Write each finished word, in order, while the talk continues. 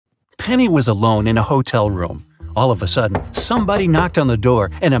Penny was alone in a hotel room. All of a sudden, somebody knocked on the door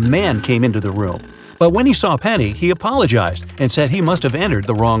and a man came into the room. But when he saw Penny, he apologized and said he must have entered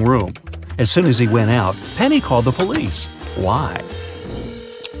the wrong room. As soon as he went out, Penny called the police. Why?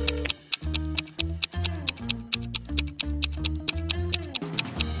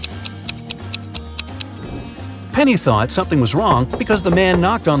 Penny thought something was wrong because the man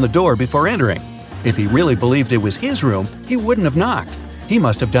knocked on the door before entering. If he really believed it was his room, he wouldn't have knocked. He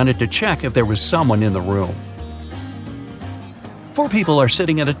must have done it to check if there was someone in the room. 4 people are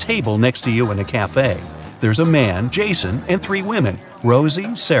sitting at a table next to you in a cafe. There's a man, Jason, and 3 women,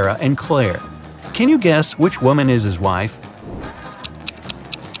 Rosie, Sarah, and Claire. Can you guess which woman is his wife?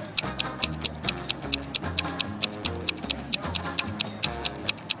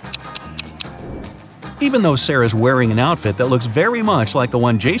 Even though Sarah's wearing an outfit that looks very much like the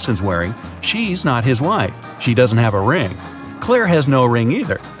one Jason's wearing, she's not his wife. She doesn't have a ring. Claire has no ring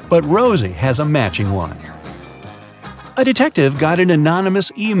either, but Rosie has a matching one. A detective got an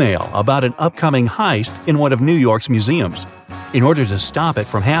anonymous email about an upcoming heist in one of New York's museums. In order to stop it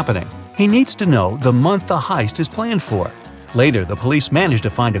from happening, he needs to know the month the heist is planned for. Later, the police managed to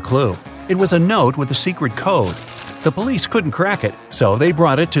find a clue. It was a note with a secret code. The police couldn't crack it, so they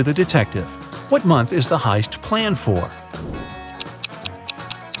brought it to the detective. What month is the heist planned for?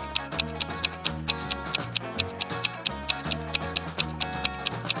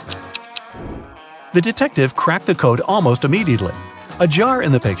 The detective cracked the code almost immediately. A jar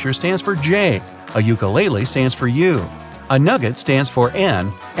in the picture stands for J, a ukulele stands for U, a nugget stands for N,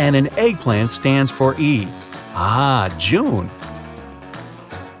 and an eggplant stands for E. Ah, June!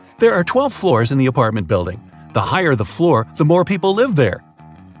 There are 12 floors in the apartment building. The higher the floor, the more people live there.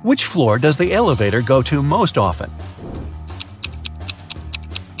 Which floor does the elevator go to most often?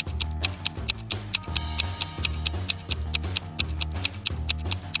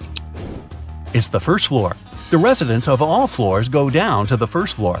 It's the first floor. The residents of all floors go down to the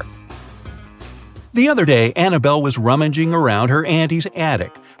first floor. The other day, Annabelle was rummaging around her auntie's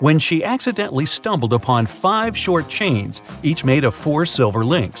attic when she accidentally stumbled upon 5 short chains, each made of 4 silver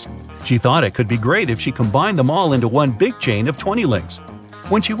links. She thought it could be great if she combined them all into one big chain of 20 links.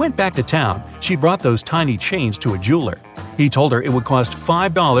 When she went back to town, she brought those tiny chains to a jeweler. He told her it would cost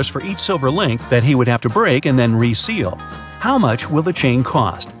 $5 for each silver link that he would have to break and then reseal. How much will the chain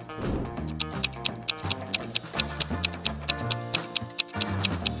cost?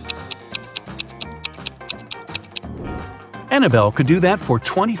 Annabelle could do that for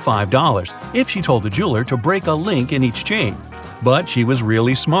 $25 if she told the jeweler to break a link in each chain. But she was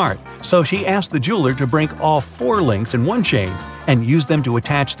really smart, so she asked the jeweler to break all 4 links in one chain and use them to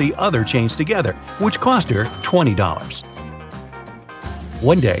attach the other chains together, which cost her $20.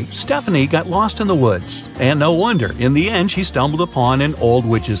 One day, Stephanie got lost in the woods, and no wonder, in the end she stumbled upon an old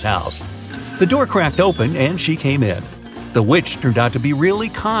witch's house. The door cracked open and she came in. The witch turned out to be really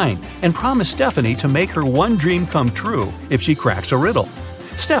kind and promised Stephanie to make her one dream come true if she cracks a riddle.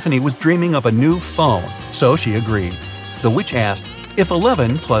 Stephanie was dreaming of a new phone, so she agreed. The witch asked, if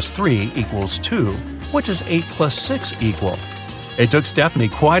 11 plus 3 equals 2, what does 8 plus 6 equal? It took Stephanie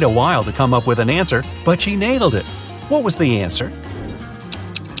quite a while to come up with an answer, but she nailed it. What was the answer?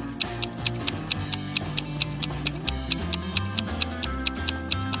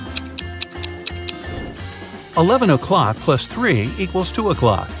 $11 plus 3 equals 2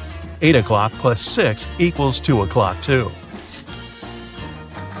 o'clock. 8 plus 6 equals 2 too.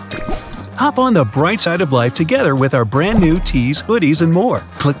 Hop on the bright side of life together with our brand new tees, hoodies, and more.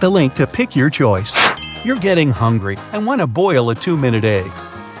 Click the link to pick your choice. You're getting hungry and want to boil a 2-minute egg.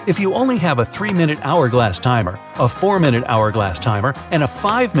 If you only have a 3-minute hourglass timer, a 4-minute hourglass timer, and a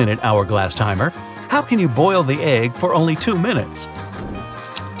 5-minute hourglass timer, how can you boil the egg for only 2 minutes?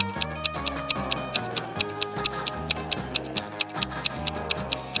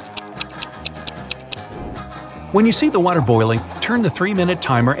 When you see the water boiling, turn the 3-minute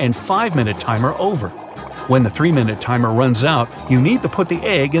timer and 5-minute timer over. When the 3-minute timer runs out, you need to put the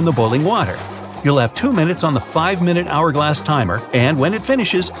egg in the boiling water. You'll have 2 minutes on the 5-minute hourglass timer, and when it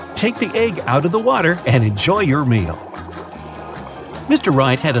finishes, take the egg out of the water and enjoy your meal. Mr.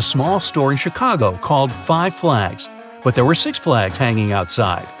 Wright had a small store in Chicago called 5 Flags, but there were 6 flags hanging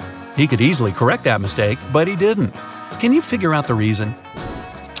outside. He could easily correct that mistake, but he didn't. Can you figure out the reason?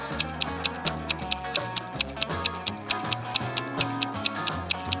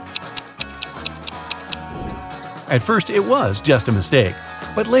 At first, it was just a mistake,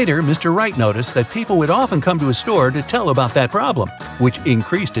 but later Mr. Wright noticed that people would often come to his store to tell about that problem, which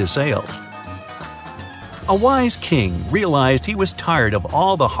increased his sales. A wise king realized he was tired of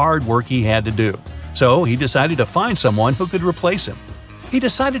all the hard work he had to do, so he decided to find someone who could replace him. He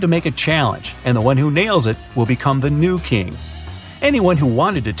decided to make a challenge, and the one who nails it will become the new king. Anyone who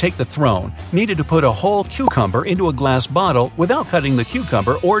wanted to take the throne needed to put a whole cucumber into a glass bottle without cutting the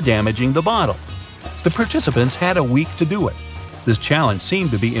cucumber or damaging the bottle. The participants had a week to do it. This challenge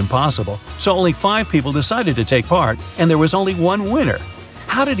seemed to be impossible, so only 5 people decided to take part, and there was only one winner.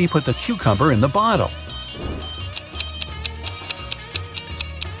 How did he put the cucumber in the bottle?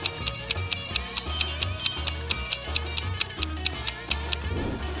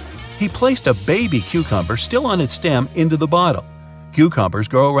 He placed a baby cucumber still on its stem into the bottle. Cucumbers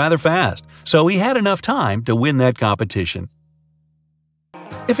grow rather fast, so he had enough time to win that competition.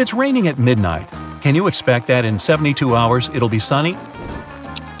 If it's raining at midnight, can you expect that in 72 hours it'll be sunny?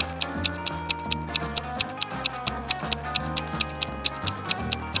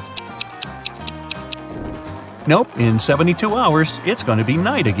 Nope, in 72 hours it's going to be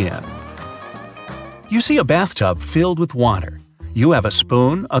night again. You see a bathtub filled with water. You have a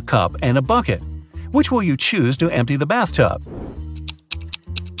spoon, a cup, and a bucket. Which will you choose to empty the bathtub?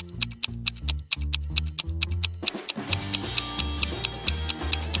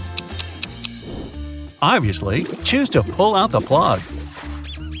 Obviously, choose to pull out the plug.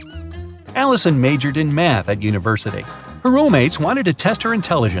 Allison majored in math at university. Her roommates wanted to test her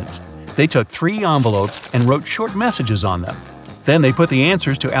intelligence. They took 3 envelopes and wrote short messages on them. Then they put the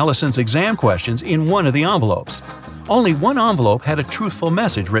answers to Allison's exam questions in one of the envelopes. Only one envelope had a truthful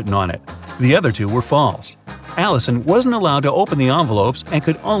message written on it. The other 2 were false. Allison wasn't allowed to open the envelopes and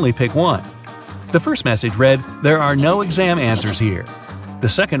could only pick one. The first message read, "There are no exam answers here." The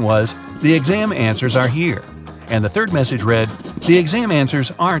second was, "The exam answers are here." And the third message read, "The exam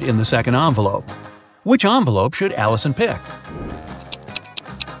answers aren't in the second envelope." Which envelope should Allison pick?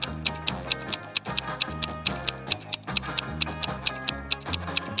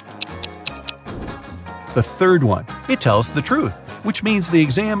 The third one. It tells the truth, which means the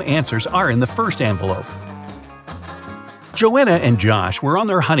exam answers are in the first envelope. Joanna and Josh were on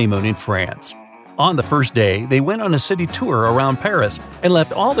their honeymoon in France. On the first day, they went on a city tour around Paris and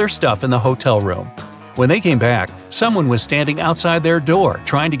left all their stuff in the hotel room. When they came back, someone was standing outside their door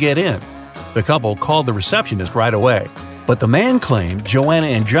trying to get in. The couple called the receptionist right away, but the man claimed Joanna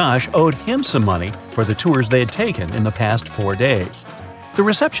and Josh owed him some money for the tours they had taken in the past 4 days. The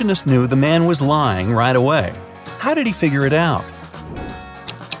receptionist knew the man was lying right away. How did he figure it out?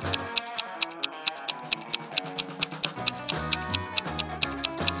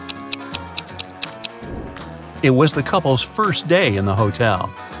 It was the couple's first day in the hotel.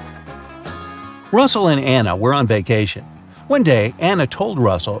 Russell and Anna were on vacation. One day, Anna told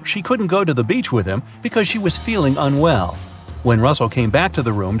Russell she couldn't go to the beach with him because she was feeling unwell. When Russell came back to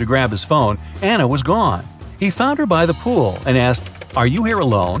the room to grab his phone, Anna was gone. He found her by the pool and asked, "Are you here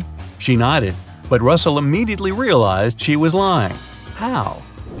alone?" She nodded, but Russell immediately realized she was lying. How?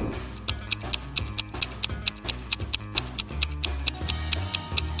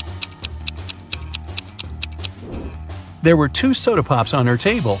 There were 2 soda pops on her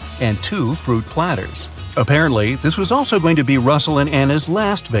table and 2 fruit platters. Apparently, this was also going to be Russell and Anna's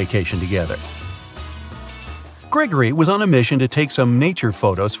last vacation together. Gregory was on a mission to take some nature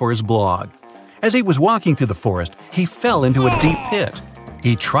photos for his blog. As he was walking through the forest, he fell into a deep pit.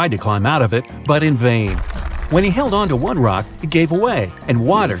 He tried to climb out of it, but in vain. When he held onto one rock, it gave away, and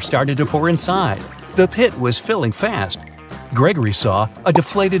water started to pour inside. The pit was filling fast. Gregory saw a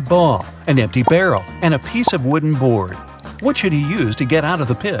deflated ball, an empty barrel, and a piece of wooden board. What should he use to get out of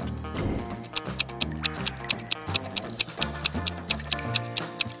the pit?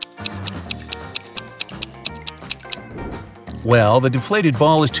 Well, the deflated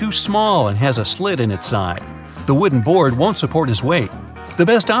ball is too small and has a slit in its side. The wooden board won't support his weight. The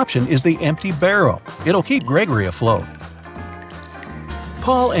best option is the empty barrel. It'll keep Gregory afloat.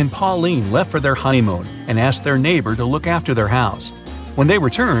 Paul and Pauline left for their honeymoon and asked their neighbor to look after their house. When they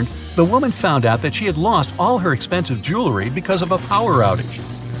returned, the woman found out that she had lost all her expensive jewelry because of a power outage.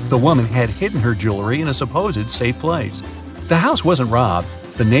 The woman had hidden her jewelry in a supposed safe place. The house wasn't robbed.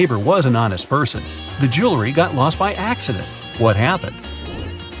 The neighbor was an honest person. The jewelry got lost by accident. What happened?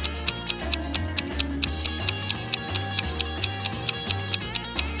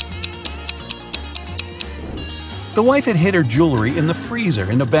 The wife had hid her jewelry in the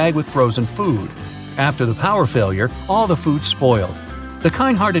freezer in a bag with frozen food. After the power failure, all the food spoiled. The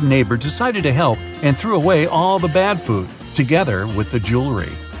kind-hearted neighbor decided to help and threw away all the bad food, together with the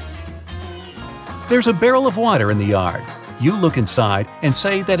jewelry. There's a barrel of water in the yard. You look inside and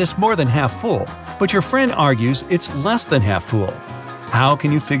say that it's more than half full, but your friend argues it's less than half full. How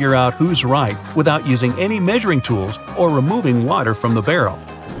can you figure out who's right without using any measuring tools or removing water from the barrel?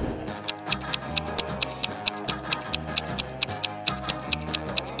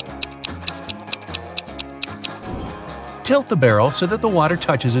 Tilt the barrel so that the water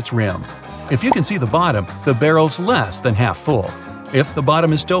touches its rim. If you can see the bottom, the barrel's less than half full. If the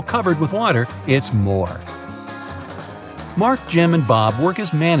bottom is still covered with water, it's more. Mark, Jim, and Bob work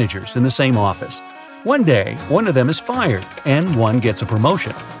as managers in the same office. One day, one of them is fired, and one gets a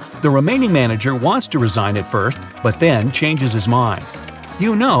promotion. The remaining manager wants to resign at first, but then changes his mind.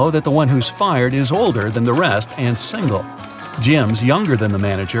 You know that the one who's fired is older than the rest and single. Jim's younger than the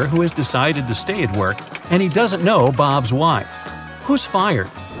manager, who has decided to stay at work, and he doesn't know Bob's wife. Who's fired?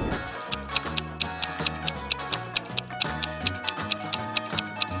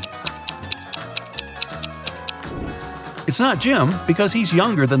 It's not Jim, because he's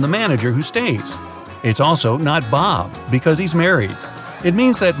younger than the manager who stays. It's also not Bob, because he's married. It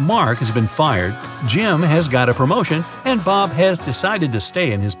means that Mark has been fired, Jim has got a promotion, and Bob has decided to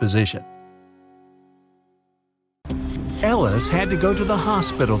stay in his position. Ellis had to go to the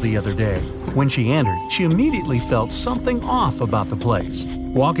hospital the other day. When she entered, she immediately felt something off about the place.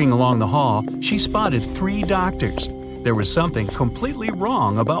 Walking along the hall, she spotted 3 doctors. There was something completely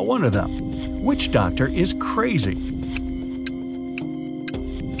wrong about one of them. Which doctor is crazy?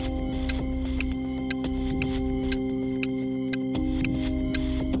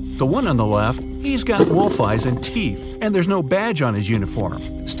 The one on the left, he's got wolf eyes and teeth, and there's no badge on his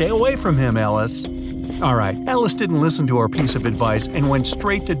uniform. Stay away from him, Ellis. Alright, Ellis didn't listen to our piece of advice and went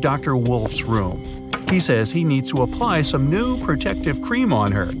straight to Dr. Wolf's room. He says he needs to apply some new protective cream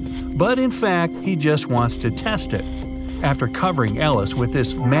on her, but in fact, he just wants to test it. After covering Ellis with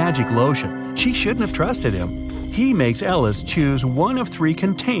this magic lotion, she shouldn't have trusted him. He makes Ellis choose one of 3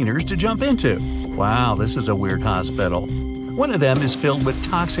 containers to jump into. Wow, this is a weird hospital. One of them is filled with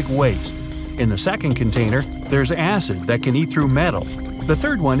toxic waste. In the second container, there's acid that can eat through metal. The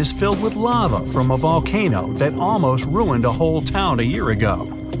third one is filled with lava from a volcano that almost ruined a whole town a year ago.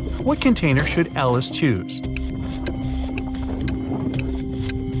 What container should Ellis choose?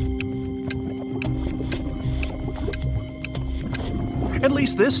 At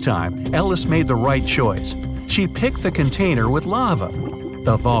least this time, Ellis made the right choice. She picked the container with lava.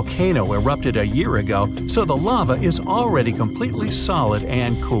 The volcano erupted a year ago, so the lava is already completely solid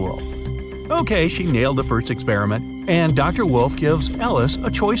and cool. Okay, she nailed the first experiment, and Dr. Wolf gives Ellis a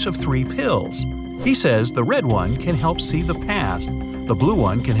choice of 3 pills. He says the red one can help see the past, the blue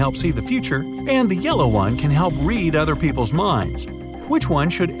one can help see the future, and the yellow one can help read other people's minds. Which one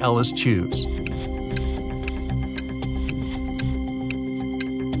should Ellis choose?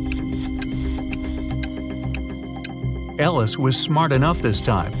 Ellis was smart enough this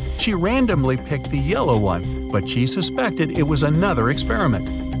time. She randomly picked the yellow one, but she suspected it was another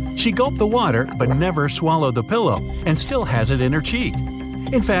experiment. She gulped the water but never swallowed the pillow and still has it in her cheek.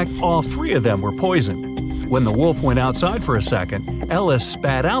 In fact, all 3 of them were poisoned. When the wolf went outside for a second, Ellis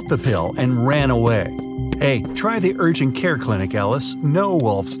spat out the pill and ran away. Hey, try the urgent care clinic, Ellis. No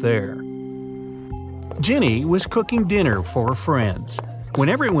wolves there. Ginny was cooking dinner for her friends. When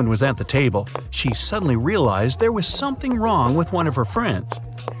everyone was at the table, she suddenly realized there was something wrong with one of her friends.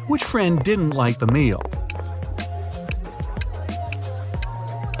 Which friend didn't like the meal?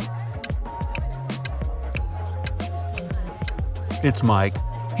 It's Mike.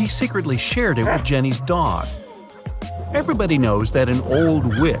 He secretly shared it with Jenny's dog. Everybody knows that an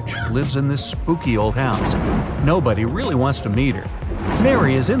old witch lives in this spooky old house. Nobody really wants to meet her.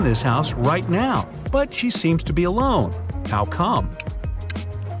 Mary is in this house right now, but she seems to be alone. How come?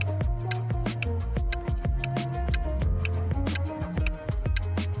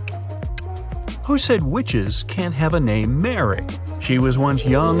 Who said witches can't have a name Mary? She was once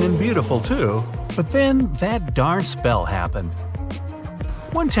young and beautiful too, but then that darn spell happened.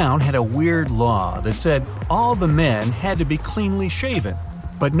 One town had a weird law that said all the men had to be cleanly shaven,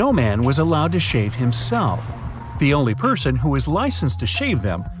 but no man was allowed to shave himself. The only person who was licensed to shave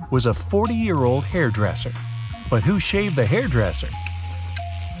them was a 40-year-old hairdresser. But who shaved the hairdresser?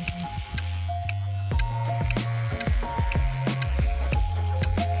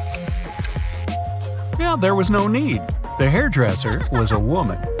 Yeah, there was no need. The hairdresser was a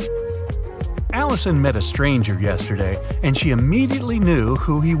woman. Allison met a stranger yesterday, and she immediately knew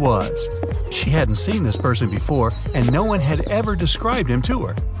who he was. She hadn't seen this person before, and no one had ever described him to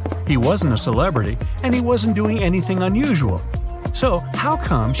her. He wasn't a celebrity, and he wasn't doing anything unusual. So, how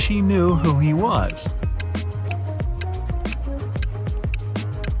come she knew who he was?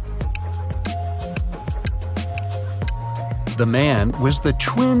 The man was the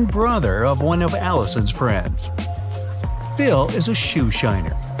twin brother of one of Allison's friends. Bill is a shoe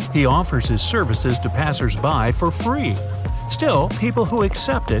shiner. He offers his services to passers-by for free. Still, people who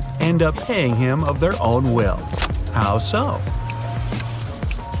accept it end up paying him of their own will. How so?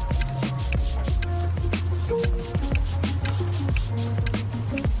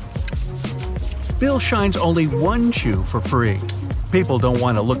 Bill shines only one shoe for free. People don't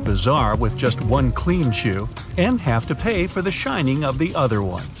want to look bizarre with just one clean shoe and have to pay for the shining of the other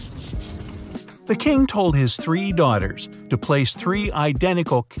one. The king told his 3 daughters to place 3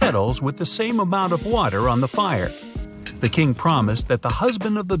 identical kettles with the same amount of water on the fire. The king promised that the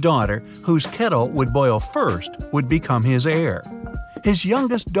husband of the daughter whose kettle would boil first would become his heir. His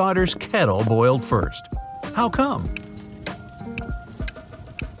youngest daughter's kettle boiled first. How come?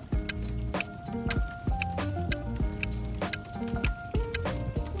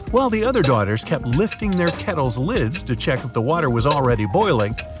 While the other daughters kept lifting their kettle's lids to check if the water was already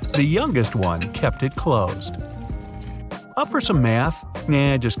boiling, the youngest one kept it closed. Up for some math?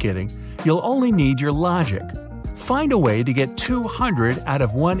 Nah, just kidding. You'll only need your logic. Find a way to get 200 out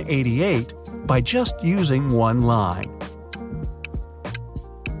of 188 by just using one line.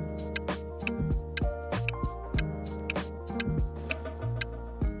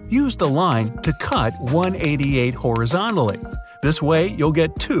 Use the line to cut 188 horizontally. This way, you'll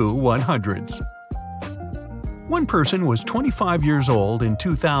get 2 100s. One person was 25 years old in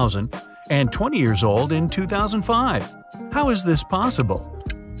 2000 and 20 years old in 2005. How is this possible?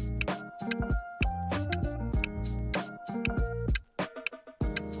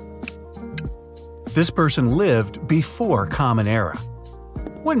 This person lived before Common Era.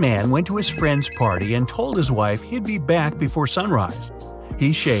 One man went to his friend's party and told his wife he'd be back before sunrise.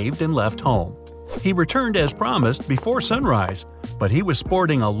 He shaved and left home. He returned as promised before sunrise, but he was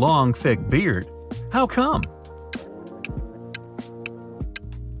sporting a long, thick beard. How come?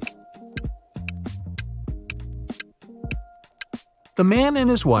 The man and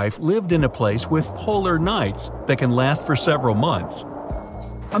his wife lived in a place with polar nights that can last for several months.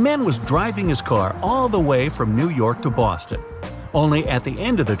 A man was driving his car all the way from New York to Boston. Only at the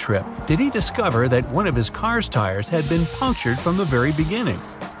end of the trip did he discover that one of his car's tires had been punctured from the very beginning.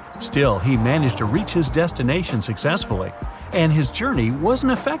 Still, he managed to reach his destination successfully, and his journey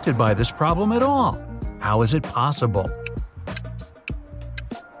wasn't affected by this problem at all. How is it possible?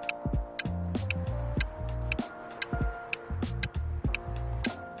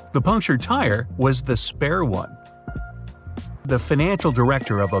 The punctured tire was the spare one. The financial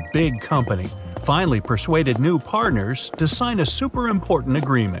director of a big company finally persuaded new partners to sign a super important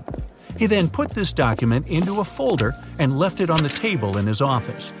agreement. He then put this document into a folder and left it on the table in his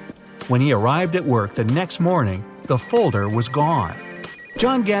office. When he arrived at work the next morning, the folder was gone.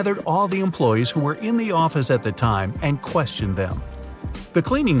 John gathered all the employees who were in the office at the time and questioned them. The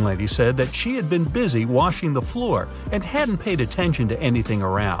cleaning lady said that she had been busy washing the floor and hadn't paid attention to anything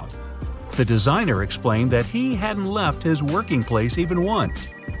around. The designer explained that he hadn't left his working place even once.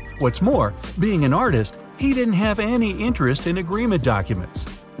 What's more, being an artist, he didn't have any interest in agreement documents.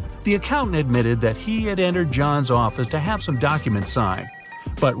 The accountant admitted that he had entered John's office to have some documents signed.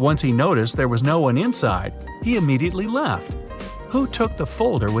 But once he noticed there was no one inside, he immediately left. Who took the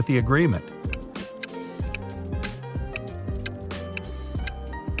folder with the agreement?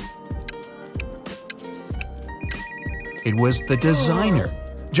 It was the designer.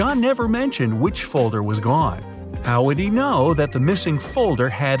 John never mentioned which folder was gone. How would he know that the missing folder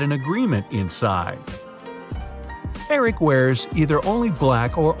had an agreement inside? Eric wears either only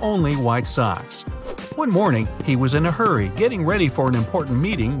black or only white socks. One morning, he was in a hurry getting ready for an important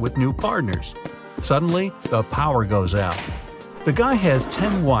meeting with new partners. Suddenly, the power goes out. The guy has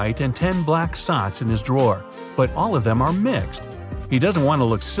 10 white and 10 black socks in his drawer, but all of them are mixed. He doesn't want to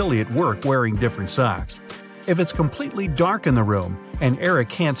look silly at work wearing different socks. If it's completely dark in the room and Eric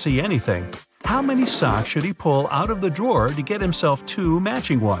can't see anything, how many socks should he pull out of the drawer to get himself 2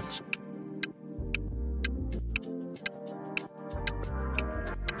 matching ones?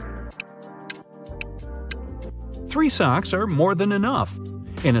 Three socks are more than enough.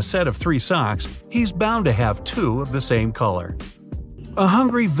 In a set of 3 socks, he's bound to have 2 of the same color. A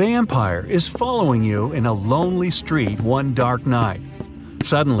hungry vampire is following you in a lonely street one dark night.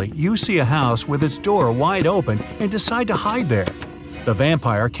 Suddenly, you see a house with its door wide open and decide to hide there. The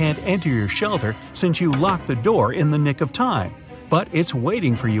vampire can't enter your shelter since you locked the door in the nick of time, but it's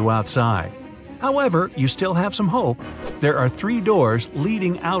waiting for you outside. However, you still have some hope. There are 3 doors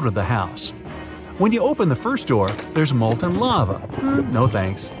leading out of the house. When you open the first door, there's molten lava. No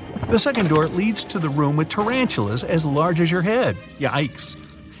thanks. The second door leads to the room with tarantulas as large as your head. Yikes.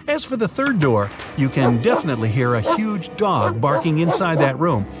 As for the third door, you can definitely hear a huge dog barking inside that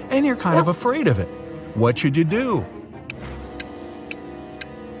room, and you're kind of afraid of it. What should you do?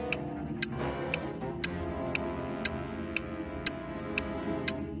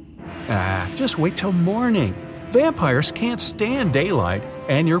 Just wait till morning. Vampires can't stand daylight,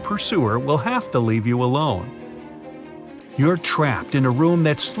 and your pursuer will have to leave you alone. You're trapped in a room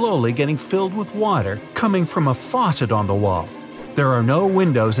that's slowly getting filled with water coming from a faucet on the wall. There are no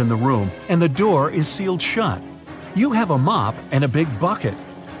windows in the room and the door is sealed shut. You have a mop and a big bucket.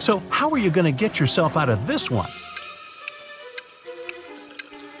 So how are you going to get yourself out of this one?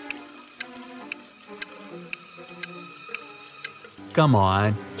 Come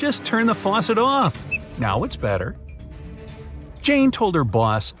on, just turn the faucet off. Now it's better. Jane told her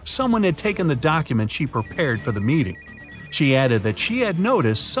boss someone had taken the document she prepared for the meeting. She added that she had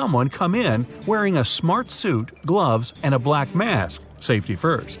noticed someone come in wearing a smart suit, gloves, and a black mask, safety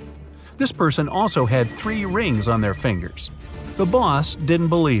first. This person also had 3 rings on their fingers. The boss didn't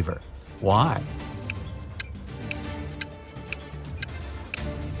believe her. Why?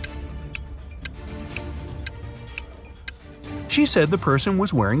 She said the person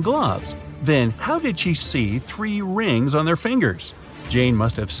was wearing gloves. Then how did she see 3 rings on their fingers? Jane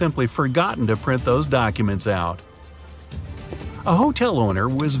must have simply forgotten to print those documents out. A hotel owner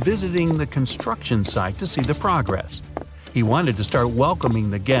was visiting the construction site to see the progress. He wanted to start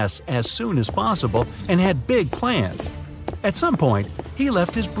welcoming the guests as soon as possible and had big plans. At some point, he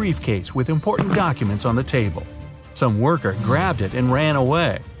left his briefcase with important documents on the table. Some worker grabbed it and ran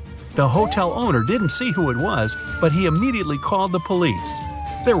away. The hotel owner didn't see who it was, but he immediately called the police.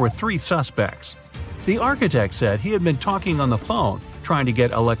 There were 3 suspects. The architect said he had been talking on the phone, trying to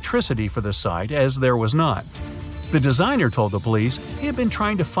get electricity for the site as there was none. The designer told the police he had been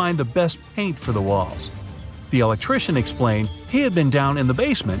trying to find the best paint for the walls. The electrician explained he had been down in the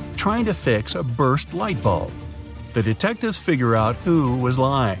basement trying to fix a burst light bulb. The detectives figure out who was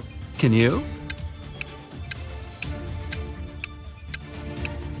lying. Can you?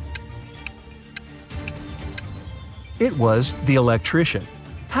 It was the electrician.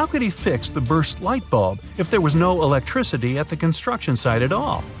 How could he fix the burst light bulb if there was no electricity at the construction site at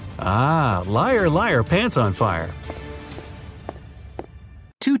all? Ah, liar, liar, pants on fire.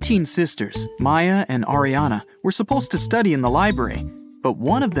 2 teen sisters, Maya and Ariana, were supposed to study in the library, but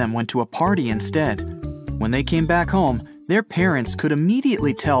one of them went to a party instead. When they came back home, their parents could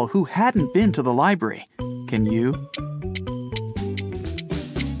immediately tell who hadn't been to the library. Can you?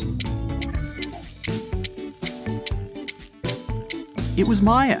 It was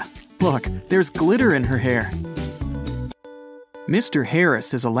Maya. Look, there's glitter in her hair. Mr.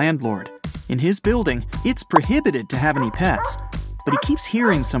 Harris is a landlord. In his building, it's prohibited to have any pets, but he keeps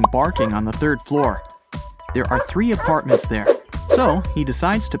hearing some barking on the 3rd floor. There are 3 apartments there, so he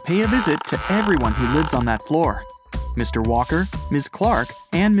decides to pay a visit to everyone who lives on that floor. Mr. Walker, Ms. Clark,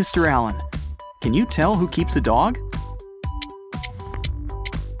 and Mr. Allen. Can you tell who keeps a dog?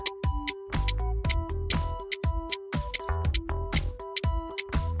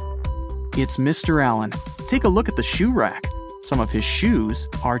 It's Mr. Allen. Take a look at the shoe rack. Some of his shoes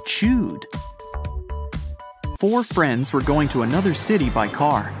are chewed. 4 friends were going to another city by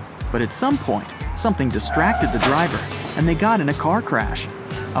car, but at some point, something distracted the driver, and they got in a car crash.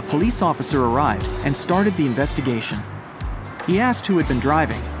 A police officer arrived and started the investigation. He asked who had been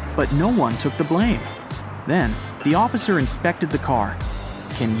driving, but no one took the blame. Then, the officer inspected the car.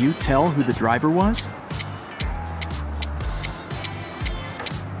 Can you tell who the driver was?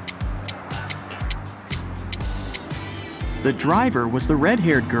 The driver was the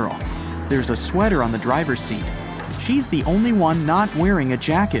red-haired girl. There's a sweater on the driver's seat. She's the only one not wearing a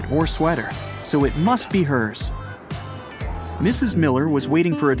jacket or sweater, so it must be hers. Mrs. Miller was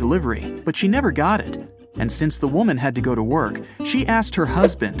waiting for a delivery, but she never got it. And since the woman had to go to work, she asked her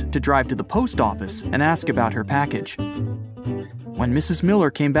husband to drive to the post office and ask about her package. When Mrs. Miller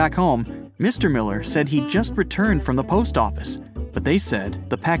came back home, Mr. Miller said he'd just returned from the post office, but they said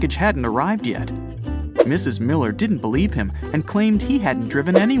the package hadn't arrived yet. Mrs. Miller didn't believe him and claimed he hadn't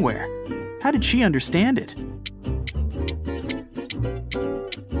driven anywhere. How did she understand it?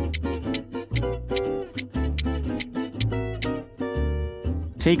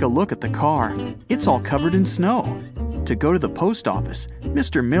 Take a look at the car. It's all covered in snow. To go to the post office,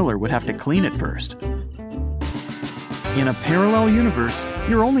 Mr. Miller would have to clean it first. In a parallel universe,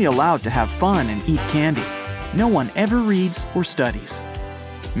 you're only allowed to have fun and eat candy. No one ever reads or studies.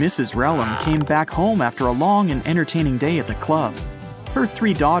 Mrs. Relham came back home after a long and entertaining day at the club. Her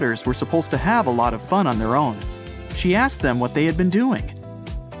 3 daughters were supposed to have a lot of fun on their own. She asked them what they had been doing.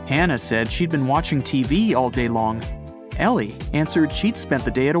 Hannah said she'd been watching TV all day long. Ellie answered she'd spent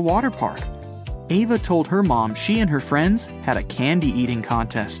the day at a water park. Ava told her mom she and her friends had a candy-eating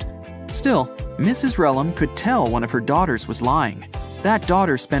contest. Still, Mrs. Relham could tell one of her daughters was lying. That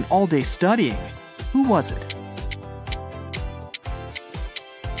daughter spent all day studying. Who was it?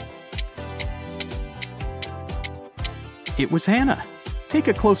 It was Hannah. Take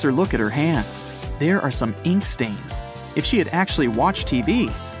a closer look at her hands. There are some ink stains. If she had actually watched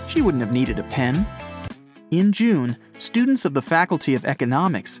TV, she wouldn't have needed a pen. In June, students of the Faculty of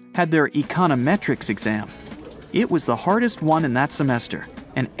Economics had their econometrics exam. It was the hardest one in that semester,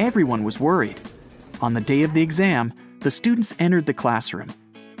 and everyone was worried. On the day of the exam, the students entered the classroom.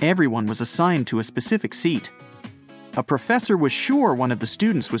 Everyone was assigned to a specific seat. A professor was sure one of the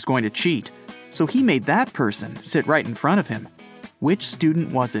students was going to cheat, so he made that person sit right in front of him. Which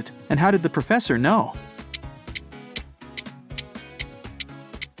student was it, and how did the professor know?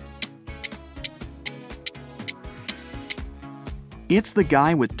 It's the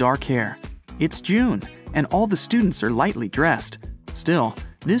guy with dark hair. It's June, and all the students are lightly dressed. Still,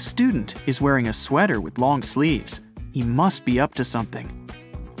 this student is wearing a sweater with long sleeves. He must be up to something.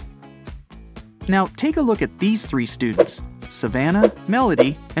 Now take a look at these three students, Savannah,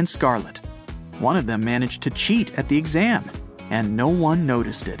 Melody, and Scarlett. One of them managed to cheat at the exam, and no one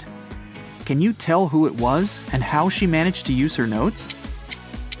noticed it. Can you tell who it was and how she managed to use her notes?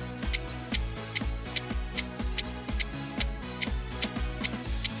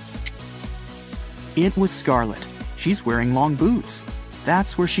 It was Scarlett. She's wearing long boots.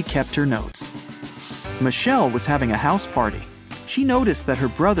 That's where she kept her notes. Michelle was having a house party. She noticed that her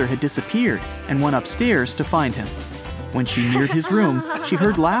brother had disappeared and went upstairs to find him. When she neared his room, she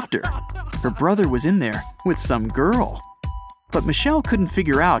heard laughter. Her brother was in there with some girl. But Michelle couldn't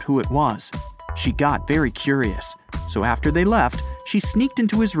figure out who it was. She got very curious. So after they left, she sneaked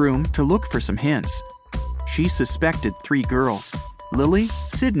into his room to look for some hints. She suspected 3 girls, Lily,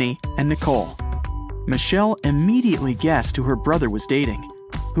 Sydney, and Nicole. Michelle immediately guessed who her brother was dating.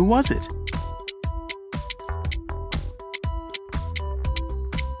 Who was it?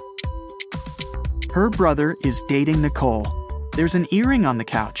 Her brother is dating Nicole. There's an earring on the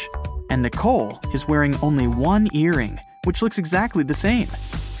couch, and Nicole is wearing only one earring, which looks exactly the same.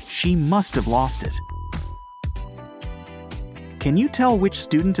 She must have lost it. Can you tell which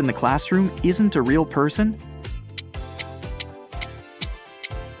student in the classroom isn't a real person?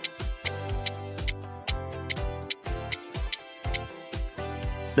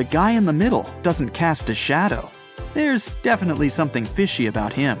 The guy in the middle doesn't cast a shadow. There's definitely something fishy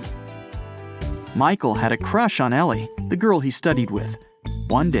about him. Michael had a crush on Ellie, the girl he studied with.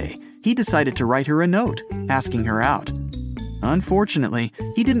 One day, he decided to write her a note, asking her out. Unfortunately,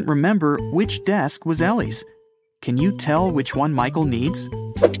 he didn't remember which desk was Ellie's. Can you tell which one Michael needs?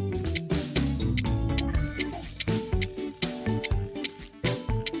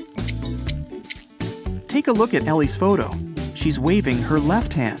 Take a look at Ellie's photo. She's waving her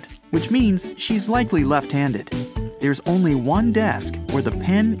left hand, which means she's likely left-handed. There's only one desk where the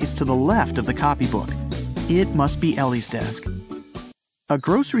pen is to the left of the copybook. It must be Ellie's desk. A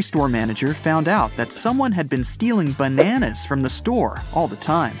grocery store manager found out that someone had been stealing bananas from the store all the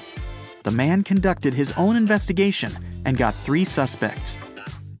time. The man conducted his own investigation and got 3 suspects.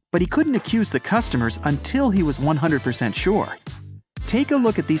 But he couldn't accuse the customers until he was 100% sure. Take a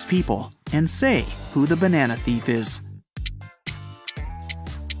look at these people and say who the banana thief is.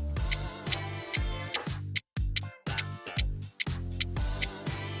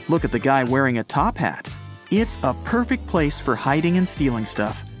 Look at the guy wearing a top hat. It's a perfect place for hiding and stealing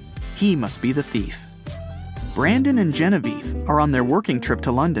stuff. He must be the thief. Brandon and Genevieve are on their working trip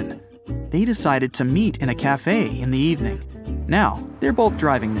to London. They decided to meet in a cafe in the evening. Now, they're both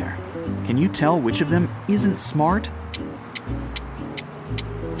driving there. Can you tell which of them isn't smart?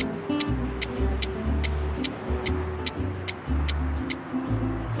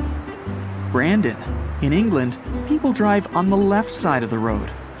 Brandon. In England, people drive on the left side of the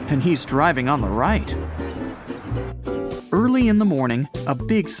road, and he's driving on the right. Early in the morning, a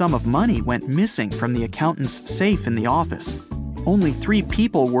big sum of money went missing from the accountant's safe in the office. Only 3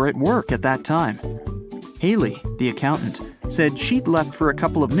 people were at work at that time. Haley, the accountant, said she'd left for a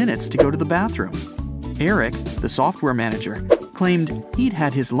couple of minutes to go to the bathroom. Eric, the software manager, claimed he'd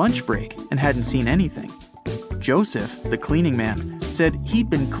had his lunch break and hadn't seen anything. Joseph, the cleaning man, said he'd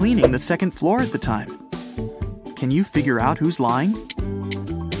been cleaning the 2nd floor at the time. Can you figure out who's lying?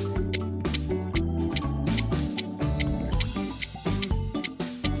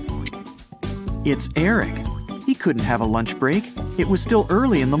 It's Eric. He couldn't have a lunch break. It was still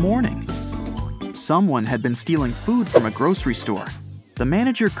early in the morning. Someone had been stealing food from a grocery store. The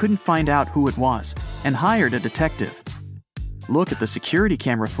manager couldn't find out who it was and hired a detective. Look at the security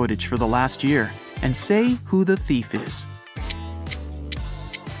camera footage for the last year and say who the thief is.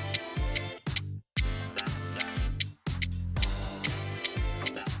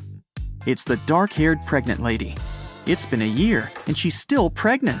 It's the dark-haired pregnant lady. It's been a year and she's still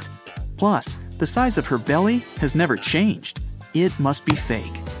pregnant. Plus, the size of her belly has never changed. It must be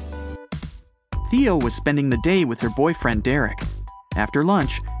fake. Theo was spending the day with her boyfriend Derek. After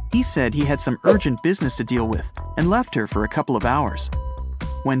lunch, he said he had some urgent business to deal with and left her for a couple of hours.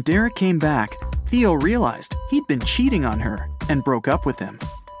 When Derek came back, Theo realized he'd been cheating on her and broke up with him.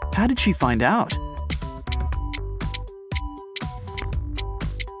 How did she find out?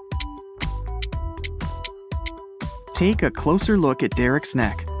 Take a closer look at Derek's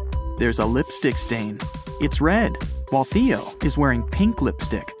neck. There's a lipstick stain. It's red, while Theo is wearing pink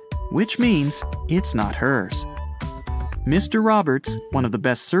lipstick, which means it's not hers. Mr. Roberts, one of the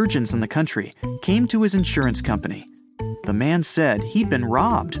best surgeons in the country, came to his insurance company. The man said he'd been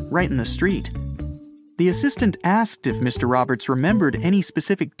robbed right in the street. The assistant asked if Mr. Roberts remembered any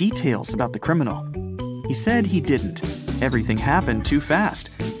specific details about the criminal. He said he didn't. Everything happened too fast,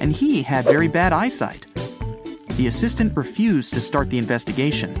 and he had very bad eyesight. The assistant refused to start the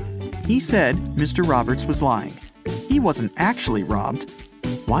investigation. He said Mr. Roberts was lying. He wasn't actually robbed.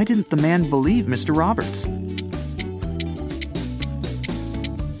 Why didn't the man believe Mr. Roberts?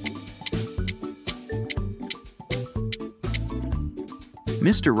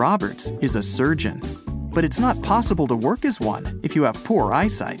 Mr. Roberts is a surgeon, but it's not possible to work as one if you have poor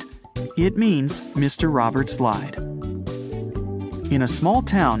eyesight. It means Mr. Roberts lied. In a small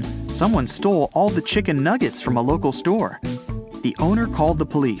town, someone stole all the chicken nuggets from a local store. The owner called the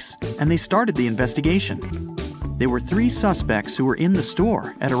police, and they started the investigation. There were 3 suspects who were in the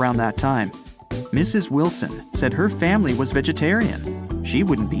store at around that time. Mrs. Wilson said her family was vegetarian. She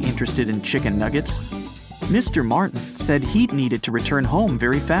wouldn't be interested in chicken nuggets. Mr. Martin said he'd needed to return home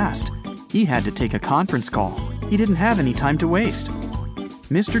very fast. He had to take a conference call. He didn't have any time to waste.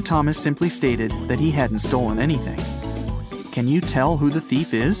 Mr. Thomas simply stated that he hadn't stolen anything. Can you tell who the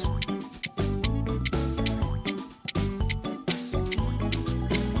thief is?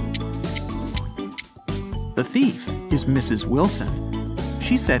 The thief is Mrs. Wilson.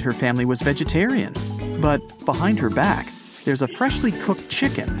 She said her family was vegetarian, but behind her back, there's a freshly cooked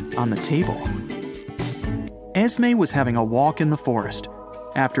chicken on the table. Esme was having a walk in the forest.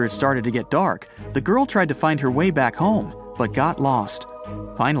 After it started to get dark, the girl tried to find her way back home, but got lost.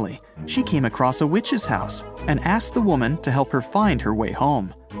 Finally, she came across a witch's house and asked the woman to help her find her way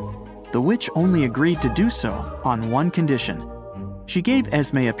home. The witch only agreed to do so on one condition. She gave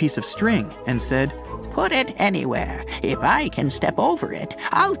Esme a piece of string and said, "Put it anywhere. If I can step over it,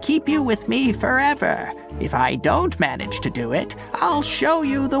 I'll keep you with me forever. If I don't manage to do it, I'll show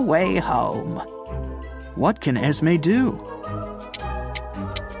you the way home." What can Esme do?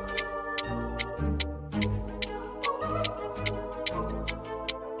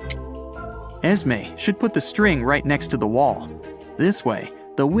 Esme should put the string right next to the wall. This way,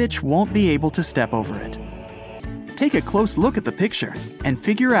 the witch won't be able to step over it. Take a close look at the picture and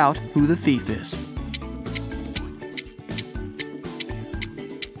figure out who the thief is.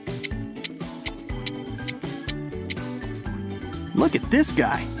 Look at this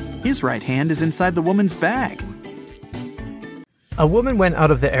guy. His right hand is inside the woman's bag. A woman went out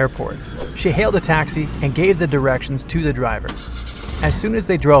of the airport. She hailed a taxi and gave the directions to the driver. As soon as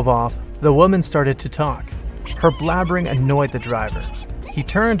they drove off, the woman started to talk. Her blabbering annoyed the driver. He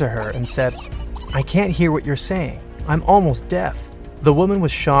turned to her and said, "I can't hear what you're saying. I'm almost deaf." The woman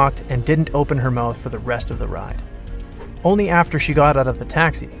was shocked and didn't open her mouth for the rest of the ride. Only after she got out of the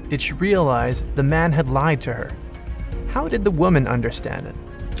taxi did she realize the man had lied to her. How did the woman understand it?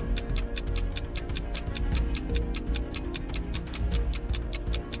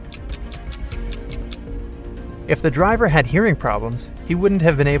 If the driver had hearing problems, he wouldn't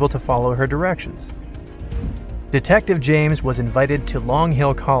have been able to follow her directions. Detective James was invited to Long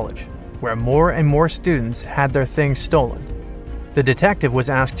Hill College, where more and more students had their things stolen. The detective was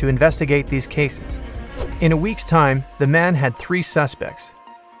asked to investigate these cases. In a week's time, the man had 3 suspects.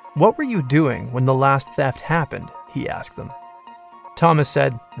 "What were you doing when the last theft happened?" he asked them. Thomas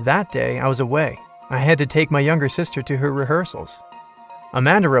said, "That day I was away. I had to take my younger sister to her rehearsals."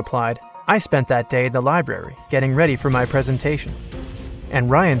 Amanda replied, "I spent that day at the library, getting ready for my presentation." And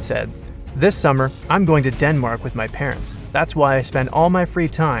Ryan said, "This summer, I'm going to Denmark with my parents. That's why I spend all my free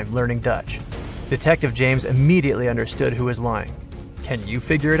time learning Dutch." Detective James immediately understood who was lying. Can you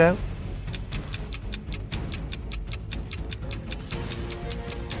figure it out?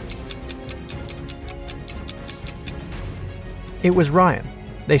 It was Ryan.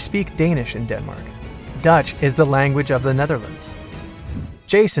 They speak Danish in Denmark. Dutch is the language of the Netherlands.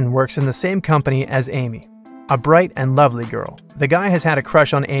 Jason works in the same company as Amy, a bright and lovely girl. The guy has had a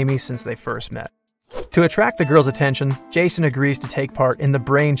crush on Amy since they first met. To attract the girl's attention, Jason agrees to take part in the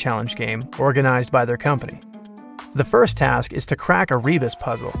Brain Challenge game organized by their company. The first task is to crack a rebus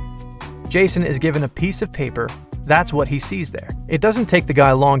puzzle. Jason is given a piece of paper. That's what he sees there. It doesn't take the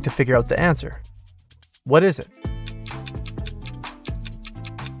guy long to figure out the answer. What is it?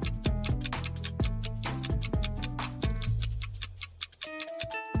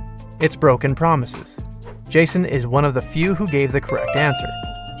 It's broken promises. Jason is one of the few who gave the correct answer.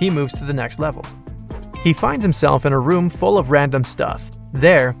 He moves to the next level. He finds himself in a room full of random stuff.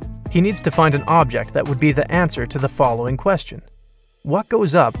 There, he needs to find an object that would be the answer to the following question. What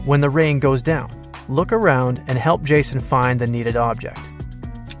goes up when the rain goes down? Look around and help Jason find the needed object.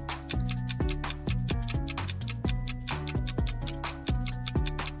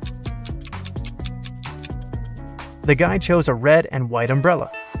 The guy chose a red and white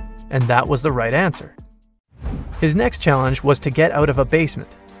umbrella, and that was the right answer. His next challenge was to get out of a basement.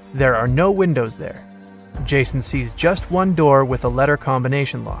 There are no windows there. Jason sees just one door with a letter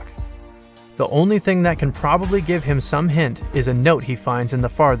combination lock. The only thing that can probably give him some hint is a note he finds in the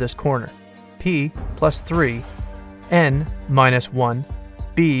farthest corner. P plus 3, N minus 1,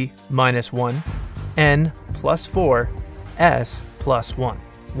 B minus 1, N plus 4, S plus 1.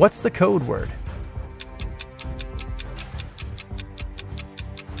 What's the code word?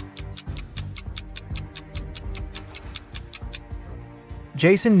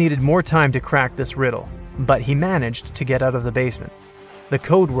 Jason needed more time to crack this riddle, but he managed to get out of the basement. The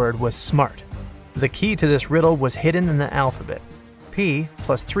code word was SMART. The key to this riddle was hidden in the alphabet. P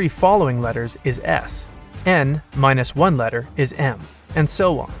plus 3 following letters is S, N minus 1 letter is M, and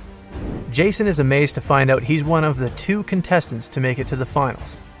so on. Jason is amazed to find out he's one of the 2 contestants to make it to the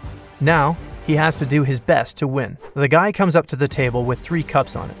finals. Now, he has to do his best to win. The guy comes up to the table with 3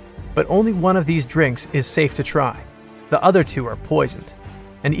 cups on it, but only one of these drinks is safe to try. The other 2 are poisoned.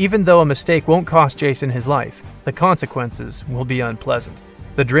 And even though a mistake won't cost Jason his life, the consequences will be unpleasant.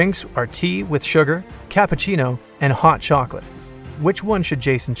 The drinks are tea with sugar, cappuccino, and hot chocolate. Which one should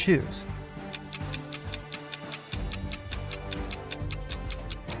Jason choose?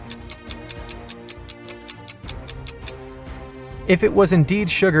 If it was indeed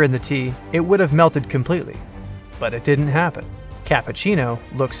sugar in the tea, it would have melted completely. But it didn't happen. Cappuccino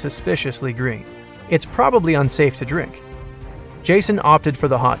looks suspiciously green. It's probably unsafe to drink. Jason opted for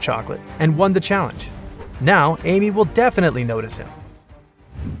the hot chocolate and won the challenge. Now, Amy will definitely notice him.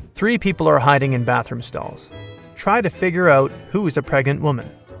 3 people are hiding in bathroom stalls. Try to figure out who's a pregnant woman.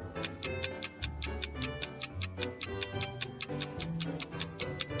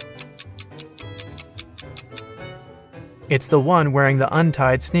 It's the one wearing the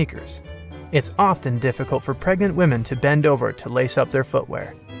untied sneakers. It's often difficult for pregnant women to bend over to lace up their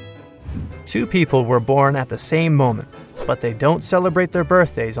footwear. 2 people were born at the same moment, but they don't celebrate their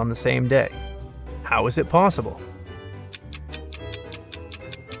birthdays on the same day. How is it possible?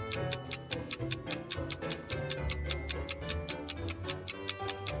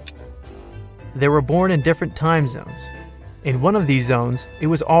 They were born in different time zones. In one of these zones, it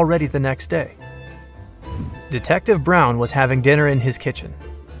was already the next day. Detective Brown was having dinner in his kitchen.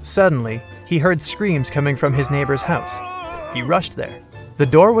 Suddenly, he heard screams coming from his neighbor's house. He rushed there. The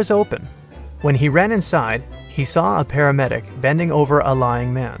door was open. When he ran inside, he saw a paramedic bending over a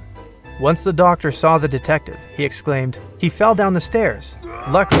lying man. Once the doctor saw the detective, he exclaimed, "He fell down the stairs.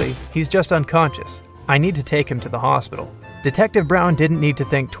 Luckily, he's just unconscious. I need to take him to the hospital." Detective Brown didn't need to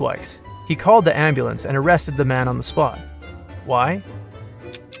think twice. He called the ambulance and arrested the man on the spot. Why?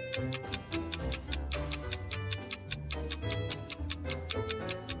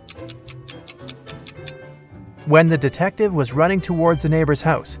 When the detective was running towards the neighbor's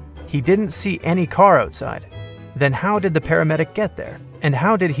house, he didn't see any car outside. Then how did the paramedic get there? And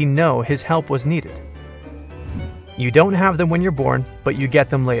how did he know his help was needed? You don't have them when you're born, but you get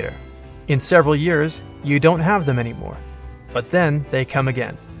them later. In several years, you don't have them anymore. But then they come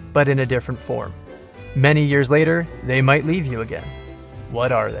again, but in a different form. Many years later, they might leave you again.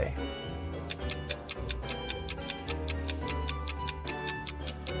 What are they?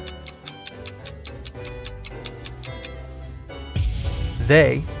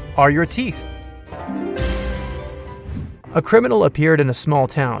 They are your teeth. A criminal appeared in a small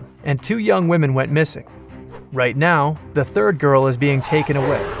town, and 2 young women went missing. Right now, the 3rd girl is being taken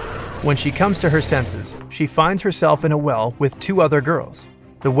away. When she comes to her senses, she finds herself in a well with 2 other girls.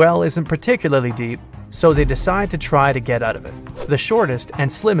 The well isn't particularly deep, so they decide to try to get out of it. The shortest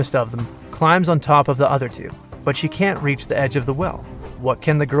and slimmest of them climbs on top of the other 2, but she can't reach the edge of the well. What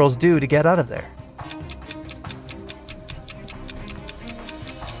can the girls do to get out of there?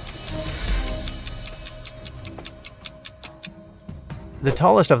 The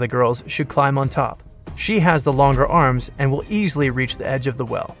tallest of the girls should climb on top. She has the longer arms and will easily reach the edge of the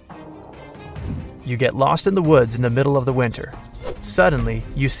well. You get lost in the woods in the middle of the winter. Suddenly,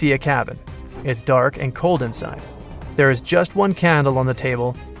 you see a cabin. It's dark and cold inside. There is just one candle on the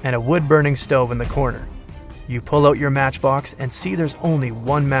table and a wood-burning stove in the corner. You pull out your matchbox and see there's only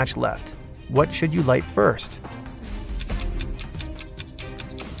one match left. What should you light first?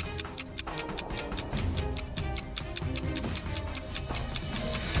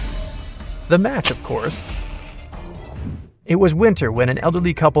 The match, of course. It was winter when an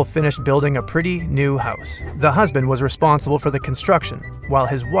elderly couple finished building a pretty new house. The husband was responsible for the construction, while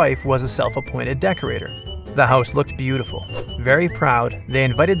his wife was a self-appointed decorator. The house looked beautiful. Very proud, they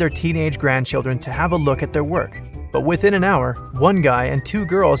invited their teenage grandchildren to have a look at their work. But within an hour, one guy and two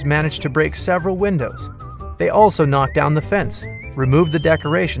girls managed to break several windows. They also knocked down the fence, removed the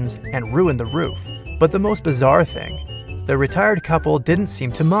decorations, and ruined the roof. But the most bizarre thing, the retired couple didn't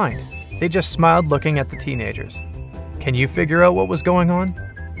seem to mind. They just smiled looking at the teenagers. Can you figure out what was going on?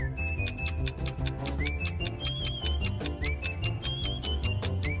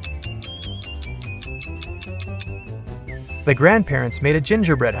 The grandparents made a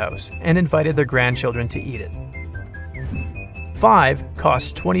gingerbread house and invited their grandchildren to eat it. 5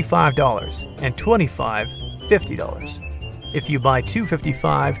 costs $25 and 25 $50. If you buy 2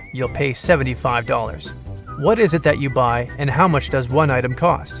 $55, you'll pay $75. What is it that you buy and how much does one item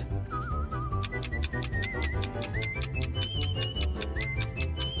cost?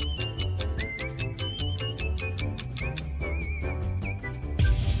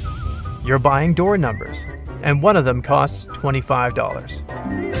 You're buying door numbers, and one of them costs $25.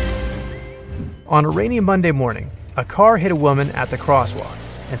 On a rainy Monday morning, a car hit a woman at the crosswalk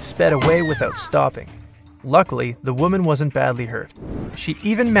and sped away without stopping. Luckily, the woman wasn't badly hurt. She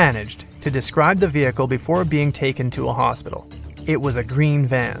even managed to describe the vehicle before being taken to a hospital. It was a green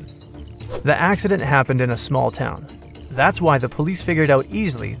van. The accident happened in a small town. That's why the police figured out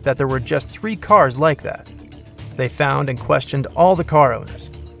easily that there were just 3 cars like that. They found and questioned all the car owners.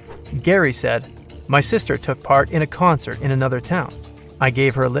 Gary said, "My sister took part in a concert in another town. I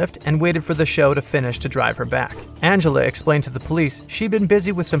gave her a lift and waited for the show to finish to drive her back." Angela explained to the police she'd been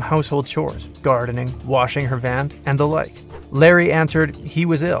busy with some household chores, gardening, washing her van, and the like. Larry answered he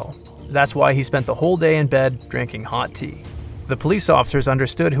was ill. That's why he spent the whole day in bed drinking hot tea. The police officers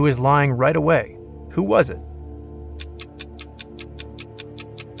understood who was lying right away. Who was it?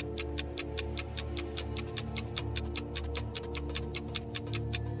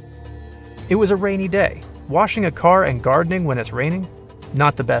 It was a rainy day. Washing a car and gardening when it's raining?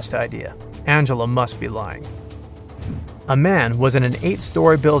 Not the best idea. Angela must be lying. A man was in an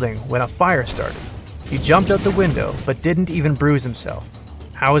 8-story building when a fire started. He jumped out the window but didn't even bruise himself.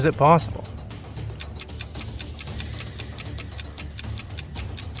 How is it possible?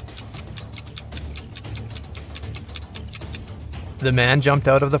 The man jumped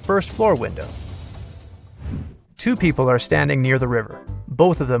out of the first floor window. 2 people are standing near the river.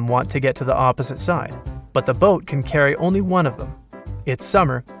 Both of them want to get to the opposite side, but the boat can carry only one of them. It's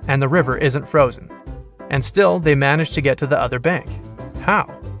summer, and the river isn't frozen. And still, they manage to get to the other bank. How?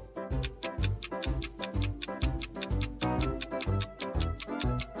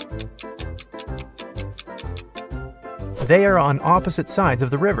 They are on opposite sides of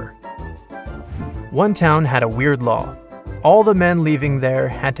the river. One town had a weird law. All the men leaving there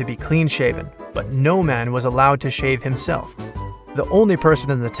had to be clean-shaven, but no man was allowed to shave himself. The only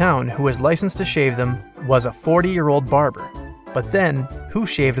person in the town who was licensed to shave them was a 40-year-old barber. But then, who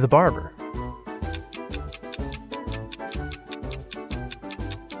shaved the barber?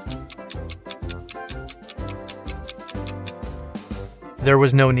 There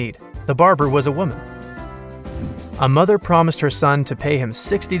was no need. The barber was a woman. A mother promised her son to pay him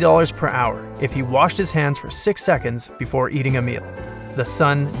 $60 per hour if he washed his hands for 6 seconds before eating a meal. The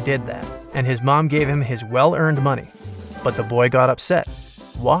son did that, and his mom gave him his well-earned money. But the boy got upset.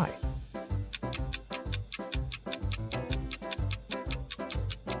 Why?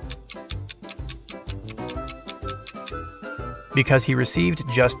 Because he received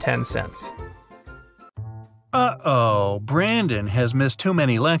just 10 cents. Uh-oh, Brandon has missed too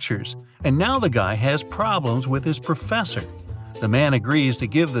many lectures, and now the guy has problems with his professor. The man agrees to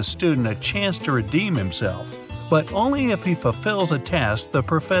give the student a chance to redeem himself, but only if he fulfills a task the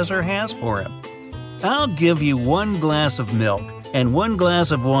professor has for him. I'll give you 1 glass of milk and 1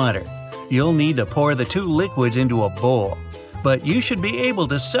 glass of water. You'll need to pour the 2 liquids into a bowl, but you should be able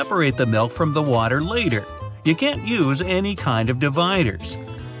to separate the milk from the water later. You can't use any kind of dividers.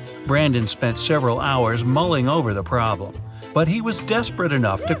 Brandon spent several hours mulling over the problem, but he was desperate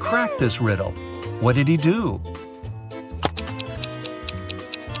enough to crack this riddle. What did he do?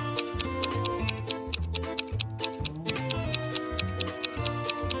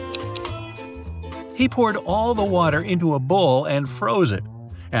 He poured all the water into a bowl and froze it.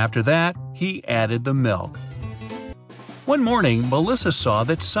 After that, he added the milk. One morning, Melissa saw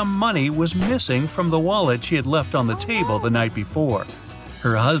that some money was missing from the wallet she had left on the table the night before.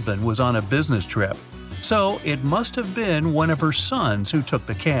 Her husband was on a business trip, so it must have been one of her sons who took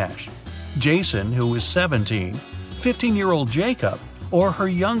the cash. Jason, who was 17, 15-year-old Jacob, or her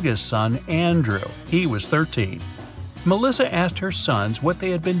youngest son, Andrew. He was 13. Melissa asked her sons what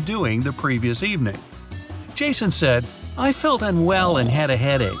they had been doing the previous evening. Jason said, "I felt unwell and had a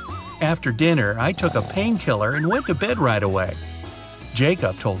headache. After dinner, I took a painkiller and went to bed right away."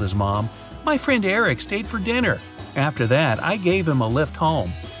 Jacob told his mom, "My friend Eric stayed for dinner. After that, I gave him a lift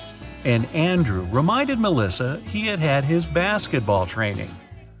home." And Andrew reminded Melissa he had had his basketball training.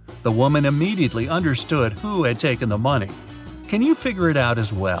 The woman immediately understood who had taken the money. Can you figure it out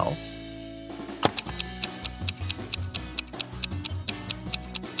as well?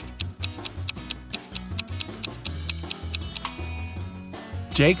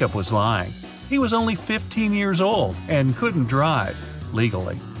 Jacob was lying. He was only 15 years old and couldn't drive,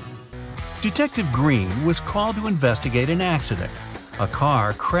 legally. Detective Green was called to investigate an accident. A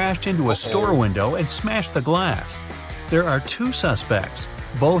car crashed into a store window and smashed the glass. There are two suspects.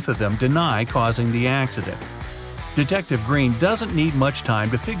 Both of them deny causing the accident. Detective Green doesn't need much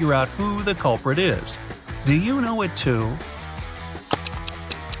time to figure out who the culprit is. Do you know it too?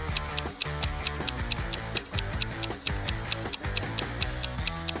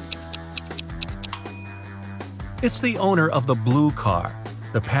 It's the owner of the blue car.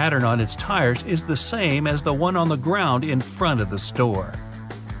 The pattern on its tires is the same as the one on the ground in front of the store.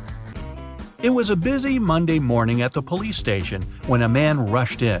 It was a busy Monday morning at the police station when a man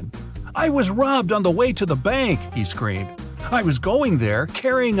rushed in. "I was robbed on the way to the bank," he screamed. "I was going there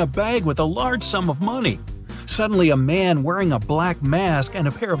carrying a bag with a large sum of money. Suddenly a man wearing a black mask and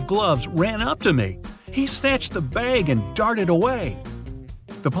a pair of gloves ran up to me. He snatched the bag and darted away."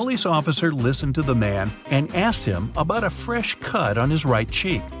 The police officer listened to the man and asked him about a fresh cut on his right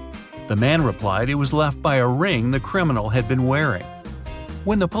cheek. The man replied it was left by a ring the criminal had been wearing.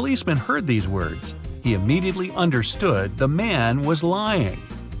 When the policeman heard these words, he immediately understood the man was lying.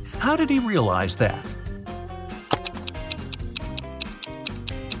 How did he realize that?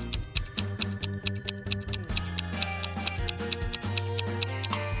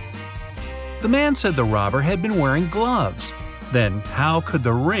 The man said the robber had been wearing gloves. Then how could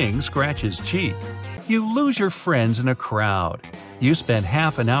the ring scratch his cheek? You lose your friends in a crowd. You spend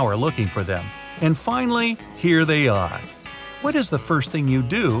half an hour looking for them, and finally, here they are. What is the first thing you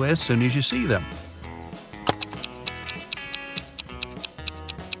do as soon as you see them?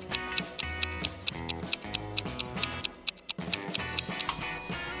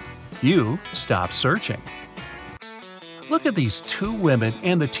 You stop searching. Look at these two women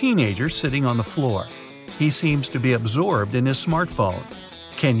and the teenager sitting on the floor. He seems to be absorbed in his smartphone.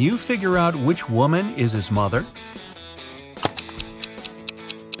 Can you figure out which woman is his mother?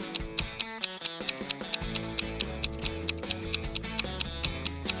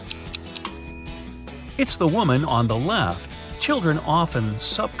 It's the woman on the left. Children often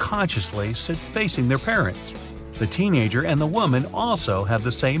subconsciously sit facing their parents. The teenager and the woman also have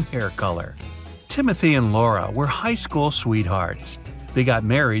the same hair color. Timothy and Laura were high school sweethearts. They got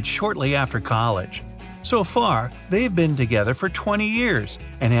married shortly after college. So far, they've been together for 20 years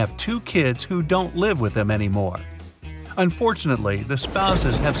and have 2 kids who don't live with them anymore. Unfortunately, the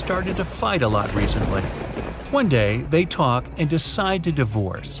spouses have started to fight a lot recently. One day, they talk and decide to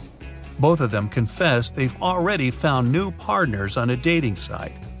divorce. Both of them confess they've already found new partners on a dating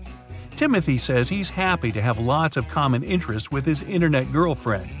site. Timothy says he's happy to have lots of common interests with his internet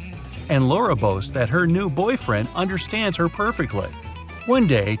girlfriend, and Laura boasts that her new boyfriend understands her perfectly. One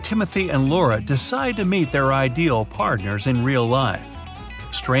day, Timothy and Laura decide to meet their ideal partners in real life.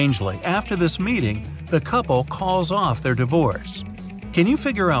 Strangely, after this meeting, the couple calls off their divorce. Can you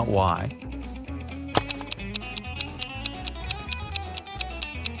figure out why?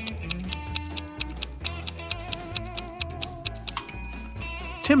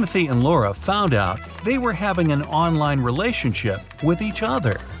 Timothy and Laura found out they were having an online relationship with each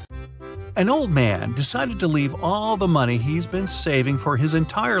other. An old man decided to leave all the money he's been saving for his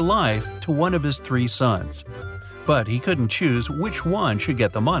entire life to one of his 3 sons. But he couldn't choose which one should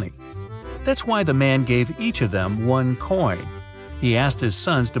get the money. That's why the man gave each of them 1 coin. He asked his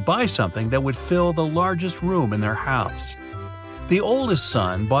sons to buy something that would fill the largest room in their house. The oldest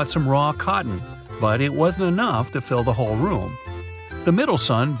son bought some raw cotton, but it wasn't enough to fill the whole room. The middle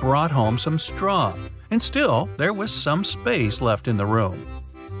son brought home some straw, and still there was some space left in the room.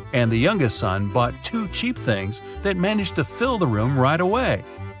 And the youngest son bought 2 cheap things that managed to fill the room right away.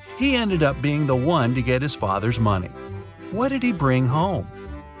 He ended up being the one to get his father's money. What did he bring home?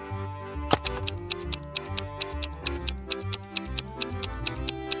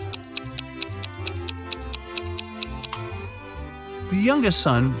 The youngest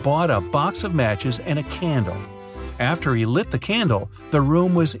son bought a box of matches and a candle. After he lit the candle, the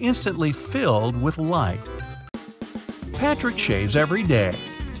room was instantly filled with light. Patrick shaves every day,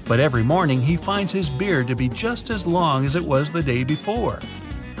 but every morning he finds his beard to be just as long as it was the day before.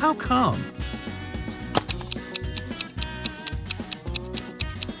 How come?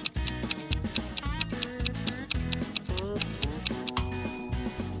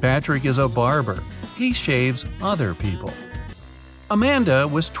 Patrick is a barber. He shaves other people. Amanda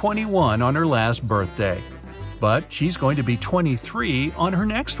was 21 on her last birthday, but she's going to be 23 on her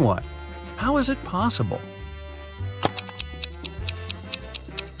next one. How is it possible?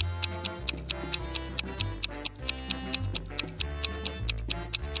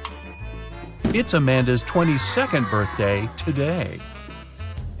 It's Amanda's 22nd birthday today.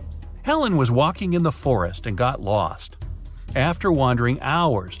 Helen was walking in the forest and got lost. After wandering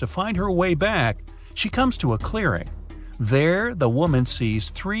hours to find her way back, she comes to a clearing. There, the woman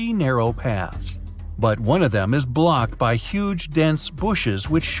sees 3 narrow paths, but one of them is blocked by huge, dense bushes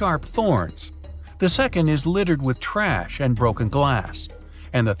with sharp thorns. The second is littered with trash and broken glass,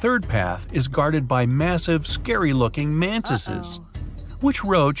 and the third path is guarded by massive, scary-looking mantises. Which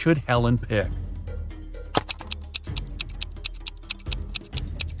road should Helen pick?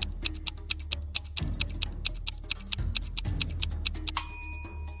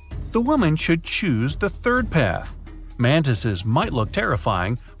 The woman should choose the third path. Mantises might look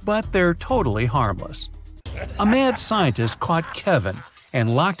terrifying, but they're totally harmless. A mad scientist caught Kevin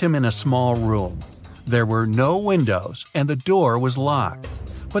and locked him in a small room. There were no windows and the door was locked,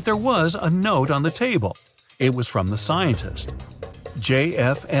 but there was a note on the table. It was from the scientist.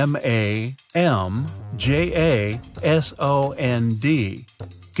 JFMAMJASOND.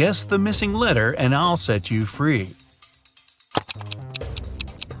 Guess the missing letter and I'll set you free.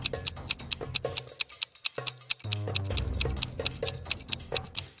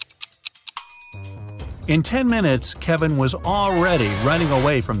 In 10 minutes, Kevin was already running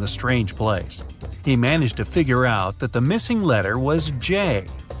away from the strange place. He managed to figure out that the missing letter was J.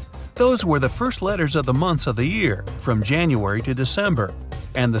 Those were the first letters of the months of the year, from January to December,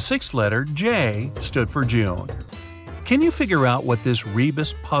 and the 6th letter, J, stood for June. Can you figure out what this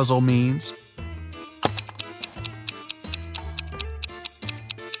rebus puzzle means?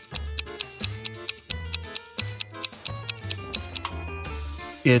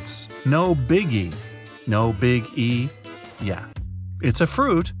 It's no biggie. No big E? Yeah. It's a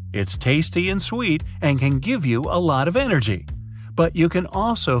fruit, it's tasty and sweet, and can give you a lot of energy. But you can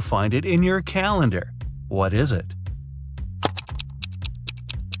also find it in your calendar. What is it?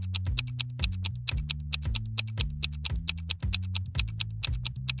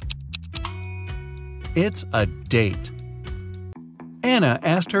 It's a date. Anna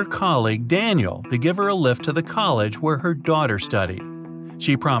asked her colleague Daniel to give her a lift to the college where her daughter studied.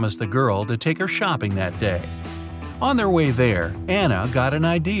 She promised the girl to take her shopping that day. On their way there, Anna got an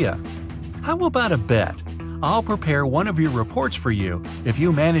idea. How about a bet? I'll prepare one of your reports for you if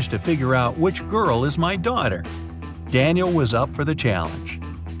you manage to figure out which girl is my daughter. Daniel was up for the challenge.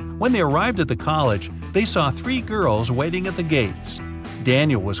 When they arrived at the college, they saw 3 girls waiting at the gates.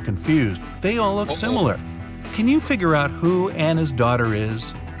 Daniel was confused. They all looked similar. Can you figure out who Anna's daughter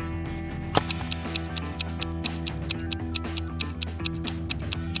is?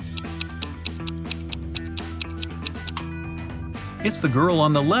 It's the girl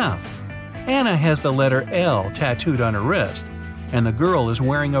on the left. Anna has the letter L tattooed on her wrist, and the girl is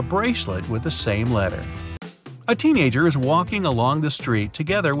wearing a bracelet with the same letter. A teenager is walking along the street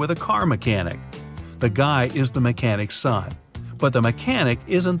together with a car mechanic. The guy is the mechanic's son, but the mechanic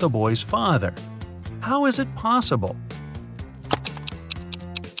isn't the boy's father. How is it possible?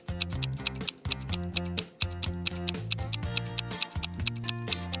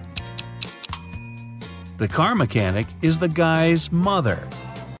 The car mechanic is the guy's mother.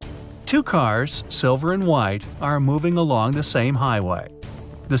 2 cars, silver and white, are moving along the same highway.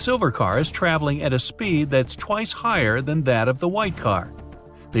 The silver car is traveling at a speed that's twice higher than that of the white car.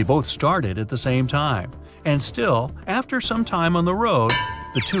 They both started at the same time, and still, after some time on the road,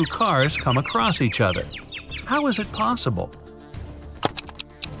 the 2 cars come across each other. How is it possible?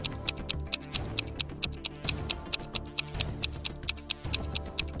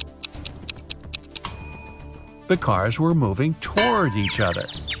 The cars were moving toward each other.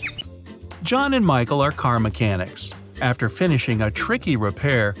 John and Michael are car mechanics. After finishing a tricky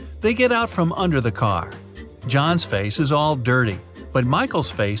repair, they get out from under the car. John's face is all dirty, but Michael's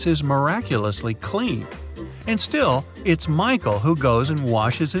face is miraculously clean. And still, it's Michael who goes and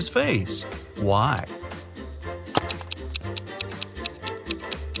washes his face. Why?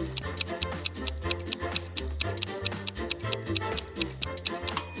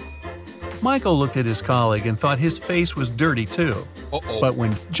 Michael looked at his colleague and thought his face was dirty too. But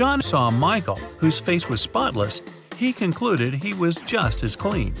when John saw Michael, whose face was spotless, he concluded he was just as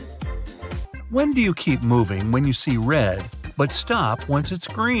clean. When do you keep moving when you see red, but stop once it's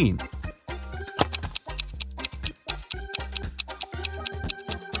green?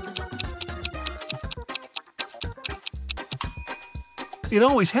 It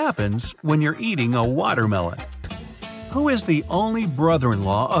always happens when you're eating a watermelon. Who is the only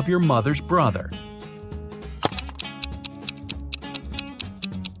brother-in-law of your mother's brother?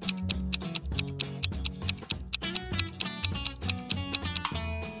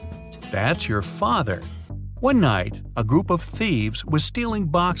 That's your father. One night, a group of thieves was stealing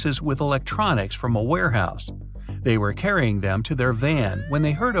boxes with electronics from a warehouse. They were carrying them to their van when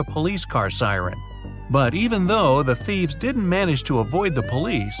they heard a police car siren. But even though the thieves didn't manage to avoid the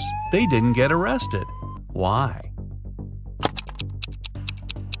police, they didn't get arrested. Why?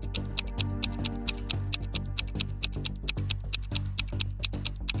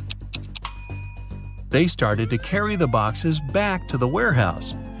 They started to carry the boxes back to the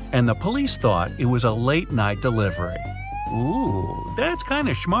warehouse, and the police thought it was a late-night delivery. Ooh, that's kind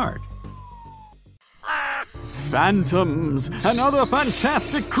of smart. Phantoms and other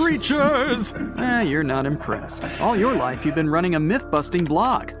fantastic creatures! You're not impressed. All your life you've been running a myth-busting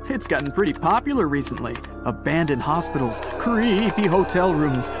blog. It's gotten pretty popular recently. Abandoned hospitals, creepy hotel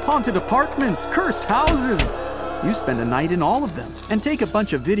rooms, haunted apartments, cursed houses. You spend a night in all of them and take a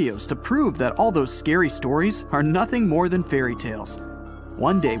bunch of videos to prove that all those scary stories are nothing more than fairy tales.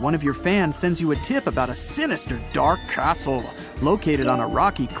 One day, one of your fans sends you a tip about a sinister, dark castle located on a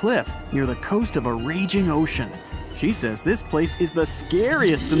rocky cliff near the coast of a raging ocean. She says this place is the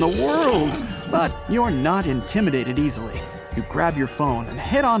scariest in the world, but you're not intimidated easily. You grab your phone and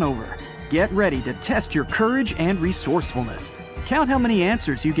head on over. Get ready to test your courage and resourcefulness. Count how many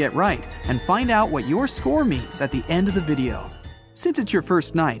answers you get right and find out what your score means at the end of the video. Since it's your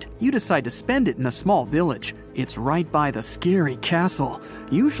first night, you decide to spend it in a small village. It's right by the scary castle.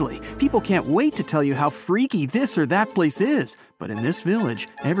 Usually, people can't wait to tell you how freaky this or that place is. But in this village,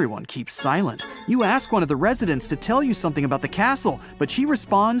 everyone keeps silent. You ask one of the residents to tell you something about the castle, but she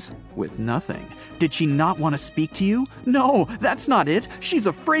responds with nothing. Did she not want to speak to you? No, that's not it. She's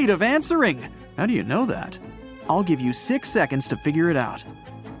afraid of answering. How do you know that? I'll give you 6 seconds to figure it out.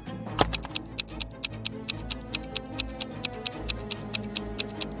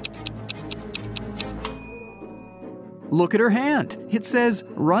 Look at her hand. It says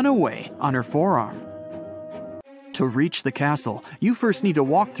 "Runaway" on her forearm. To reach the castle, you first need to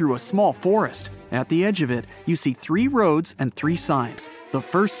walk through a small forest. At the edge of it, you see 3 roads and 3 signs. The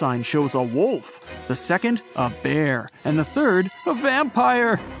first sign shows a wolf, the second, a bear, and the third, a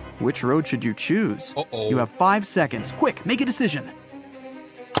vampire. Which road should you choose? You have 5 seconds. Quick, make a decision.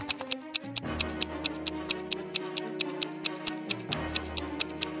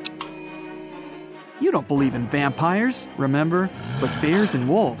 You don't believe in vampires, remember? But bears and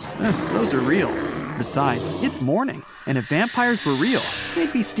wolves, those are real. Besides, it's morning, and if vampires were real,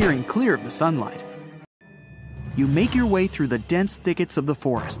 they'd be steering clear of the sunlight. You make your way through the dense thickets of the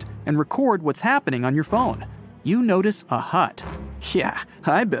forest and record what's happening on your phone. You notice a hut. Yeah,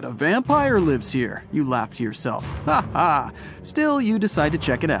 I bet a vampire lives here, you laugh to yourself. Ha ha! Still, you decide to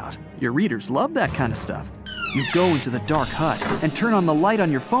check it out. Your readers love that kind of stuff. You go into the dark hut and turn on the light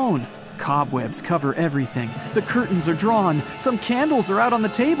on your phone. Cobwebs cover everything. The curtains are drawn. Some candles are out on the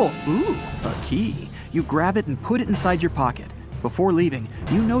table. Ooh, a key. You grab it and put it inside your pocket. Before leaving,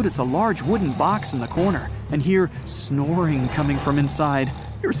 you notice a large wooden box in the corner and hear snoring coming from inside.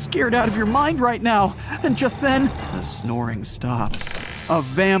 You're scared out of your mind right now. And just then, the snoring stops. A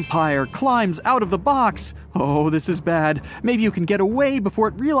vampire climbs out of the box. Oh, this is bad. Maybe you can get away before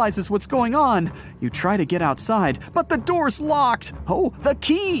it realizes what's going on. You try to get outside, but the door's locked. Oh, the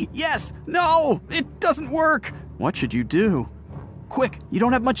key! Yes! No! It doesn't work! What should you do? Quick, you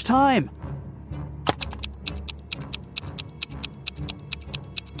don't have much time.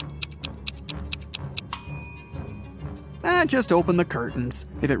 Just open the curtains.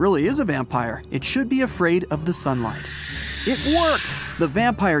 If it really is a vampire, it should be afraid of the sunlight. It worked! The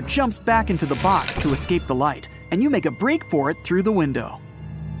vampire jumps back into the box to escape the light, and you make a break for it through the window.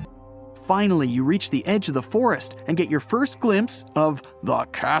 Finally, you reach the edge of the forest and get your first glimpse of the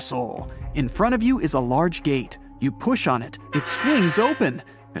castle. In front of you is a large gate. You push on it. It swings open.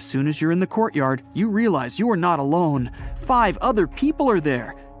 As soon as you're in the courtyard, you realize you are not alone. 5 other people are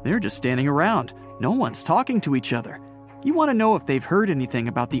there. They're just standing around. No one's talking to each other. You want to know if they've heard anything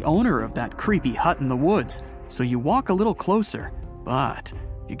about the owner of that creepy hut in the woods, so you walk a little closer. But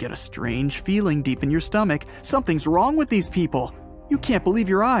you get a strange feeling deep in your stomach. Something's wrong with these people. You can't believe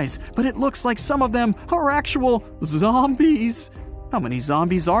your eyes, but it looks like some of them are actual zombies. How many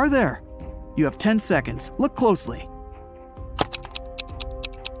zombies are there? You have 10 seconds. Look closely.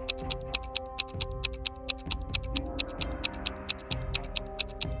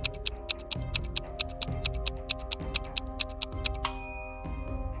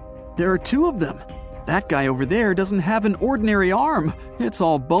 There are 2 of them. That guy over there doesn't have an ordinary arm. It's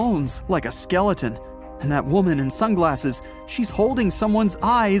all bones, like a skeleton. And that woman in sunglasses, she's holding someone's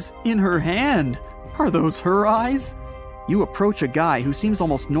eyes in her hand. Are those her eyes? You approach a guy who seems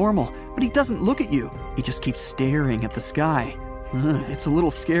almost normal, but he doesn't look at you. He just keeps staring at the sky. It's a little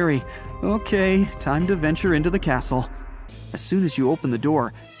scary. Okay, time to venture into the castle. As soon as you open the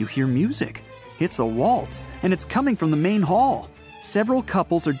door, you hear music. It's a waltz, and it's coming from the main hall. Several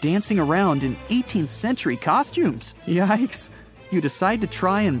couples are dancing around in 18th century costumes. Yikes. You decide to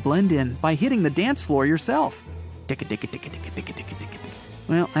try and blend in by hitting the dance floor yourself.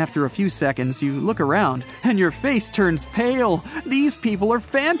 Well, after a few seconds, you look around and your face turns pale. These people are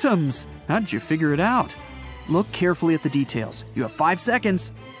phantoms. How did you figure it out? Look carefully at the details. You have 5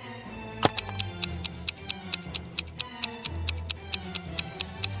 seconds.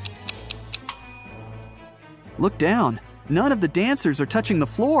 Look down. None of the dancers are touching the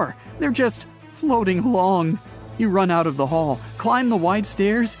floor. They're just floating along. You run out of the hall, climb the wide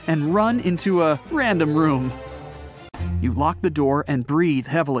stairs, and run into a random room. You lock the door and breathe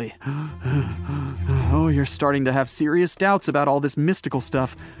heavily. Oh, you're starting to have serious doubts about all this mystical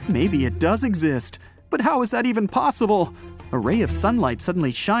stuff. Maybe it does exist. But how is that even possible? A ray of sunlight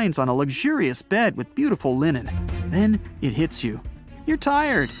suddenly shines on a luxurious bed with beautiful linen. Then it hits you. You're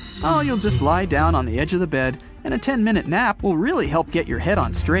tired. Oh, you'll just lie down on the edge of the bed, and a 10-minute nap will really help get your head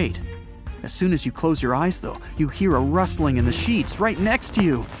on straight. As soon as you close your eyes, though, you hear a rustling in the sheets right next to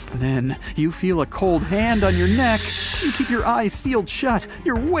you. Then you feel a cold hand on your neck. You keep your eyes sealed shut.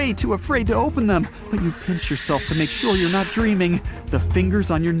 You're way too afraid to open them, but you pinch yourself to make sure you're not dreaming. The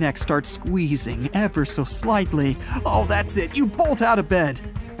fingers on your neck start squeezing ever so slightly. Oh, that's it. You bolt out of bed.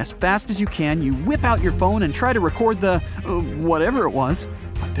 As fast as you can, you whip out your phone and try to record the whatever it was.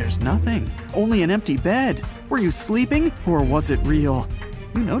 But there's nothing. Only an empty bed. Were you sleeping, or was it real?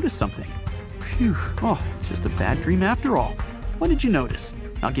 You noticed something. Phew. Oh, it's just a bad dream after all. What did you notice?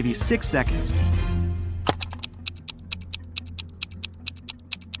 I'll give you 6 seconds.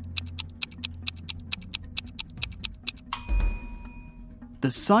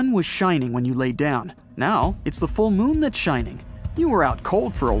 The sun was shining when you lay down. Now it's the full moon that's shining. You were out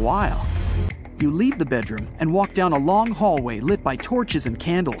cold for a while. You leave the bedroom and walk down a long hallway lit by torches and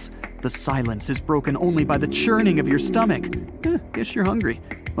candles. The silence is broken only by the churning of your stomach. Guess you're hungry.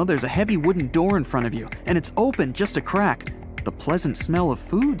 Well, there's a heavy wooden door in front of you, and it's open just a crack. The pleasant smell of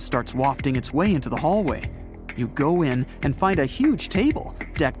food starts wafting its way into the hallway. You go in and find a huge table,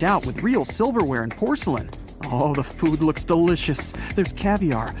 decked out with real silverware and porcelain. Oh, the food looks delicious. There's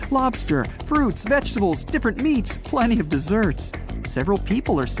caviar, lobster, fruits, vegetables, different meats, plenty of desserts. Several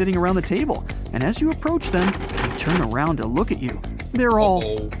people are sitting around the table, and as you approach them, they turn around to look at you. They're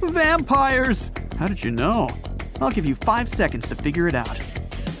all vampires! How did you know? I'll give you 5 seconds to figure it out.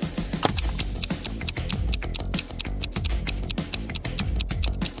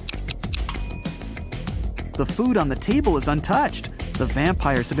 The food on the table is untouched. The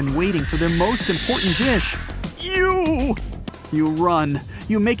vampires have been waiting for their most important dish. You run.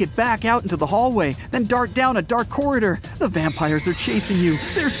 You make it back out into the hallway, then dart down a dark corridor. The vampires are chasing you.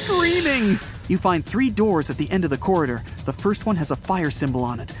 They're screaming. You find 3 doors at the end of the corridor. The first one has a fire symbol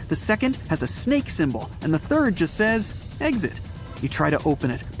on it. The second has a snake symbol. And the third just says, exit. You try to open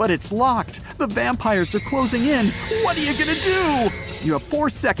it, but it's locked. The vampires are closing in. What are you gonna do? You have 4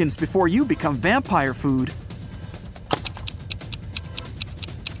 seconds before you become vampire food.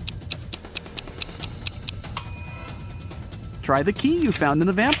 Try the key you found in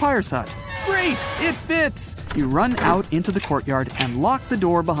the vampire's hut. Great! It fits! You run out into the courtyard and lock the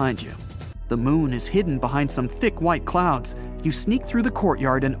door behind you. The moon is hidden behind some thick white clouds. You sneak through the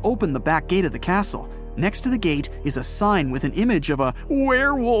courtyard and open the back gate of the castle. Next to the gate is a sign with an image of a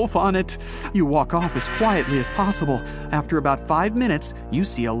werewolf on it. You walk off as quietly as possible. After about 5 minutes, you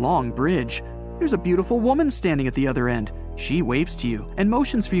see a long bridge. There's a beautiful woman standing at the other end. She waves to you and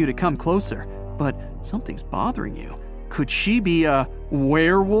motions for you to come closer. But something's bothering you. Could she be a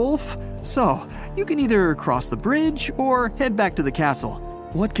werewolf? So, you can either cross the bridge or head back to the castle.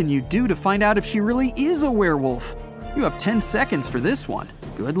 What can you do to find out if she really is a werewolf? You have 10 seconds for this one.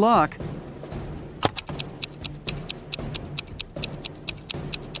 Good luck.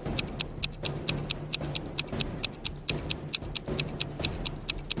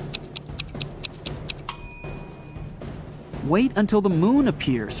 wait until the moon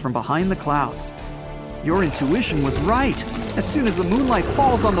appears from behind the clouds. Your intuition was right. As soon as the moonlight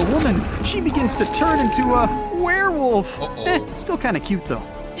falls on the woman, she begins to turn into a werewolf. Still kind of cute though.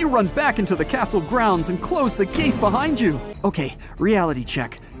 You run back into the castle grounds and close the gate behind you. Okay, reality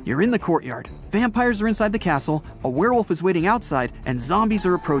check. You're in the courtyard. Vampires are inside the castle, a werewolf is waiting outside, and zombies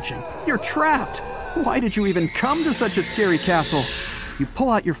are approaching. You're trapped. Why did you even come to such a scary castle? You pull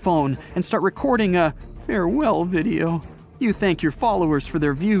out your phone and start recording a farewell video. You thank your followers for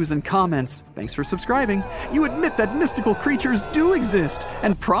their views and comments. Thanks for subscribing. You admit that mystical creatures do exist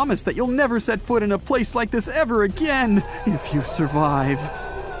and promise that you'll never set foot in a place like this ever again if you survive.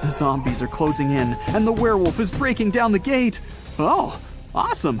 The zombies are closing in and the werewolf is breaking down the gate. Oh,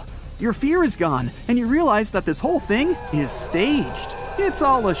 awesome. Your fear is gone and you realize that this whole thing is staged. It's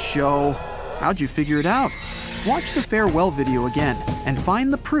all a show. How'd you figure it out? Watch the farewell video again and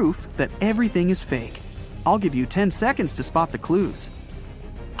find the proof that everything is fake. I'll give you 10 seconds to spot the clues.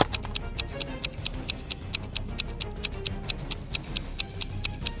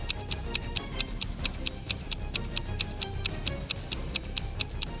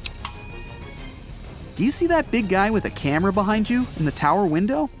 Do you see that big guy with a camera behind you in the tower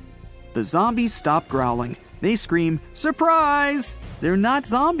window? The zombies stop growling. They scream, "Surprise!" They're not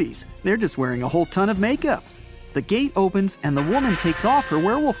zombies. They're just wearing a whole ton of makeup. The gate opens and the woman takes off her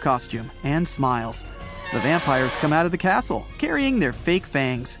werewolf costume and smiles. The vampires come out of the castle, carrying their fake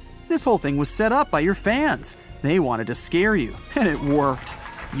fangs. This whole thing was set up by your fans. They wanted to scare you, and it worked.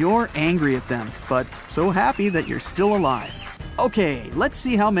 You're angry at them, but so happy that you're still alive. Okay, let's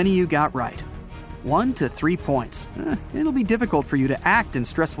see how many you got right. 1 to 3 points. It'll be difficult for you to act in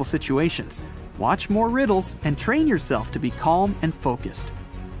stressful situations. Watch more riddles and train yourself to be calm and focused.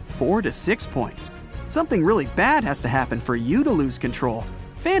 4 to 6 points. Something really bad has to happen for you to lose control.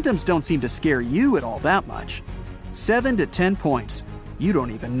 Phantoms don't seem to scare you at all that much. 7 to 10 points. You don't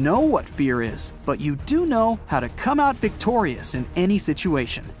even know what fear is, but you do know how to come out victorious in any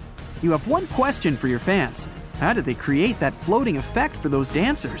situation. You have one question for your fans. How did they create that floating effect for those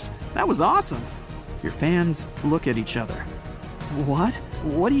dancers? That was awesome. Your fans look at each other. What?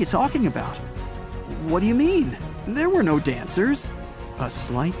 What are you talking about? What do you mean? There were no dancers. A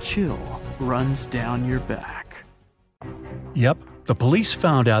slight chill runs down your back. Yep, the police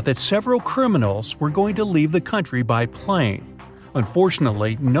found out that several criminals were going to leave the country by plane.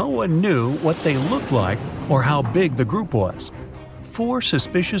 Unfortunately, no one knew what they looked like or how big the group was. 4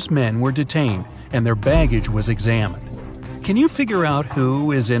 suspicious men were detained and their baggage was examined. Can you figure out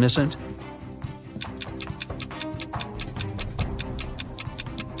who is innocent?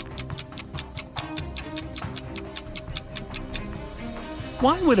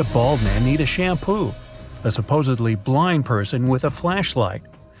 Why would a bald man need a shampoo? A supposedly blind person with a flashlight?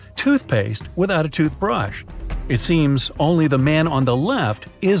 Toothpaste without a toothbrush? It seems only the man on the left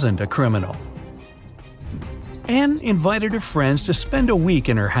isn't a criminal. Anne invited her friends to spend a week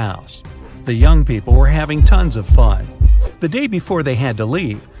in her house. The young people were having tons of fun. The day before they had to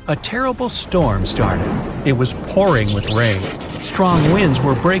leave, a terrible storm started. It was pouring with rain. Strong winds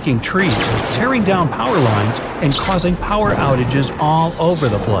were breaking trees, tearing down power lines, and causing power outages all over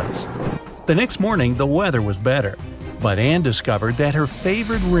the place. The next morning, the weather was better, but Anne discovered that her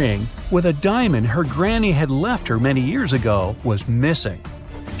favorite ring with a diamond her granny had left her many years ago was missing.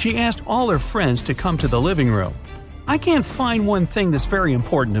 She asked all her friends to come to the living room. "I can't find one thing that's very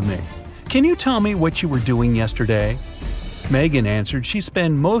important to me. Can you tell me what you were doing yesterday?" Megan answered she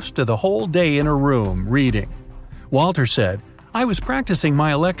spent most of the whole day in her room reading. Walter said, "I was practicing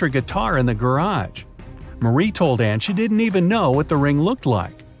my electric guitar in the garage." Marie told Anne she didn't even know what the ring looked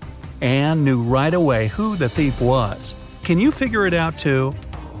like. Anne knew right away who the thief was. Can you figure it out too?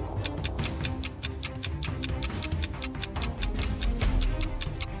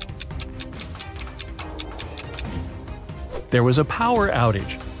 There was a power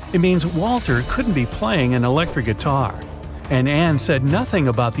outage. It means Walter couldn't be playing an electric guitar. And Anne said nothing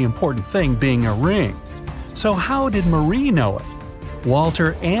about the important thing being a ring. So how did Marie know it?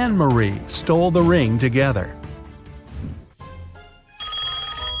 Walter and Marie stole the ring together.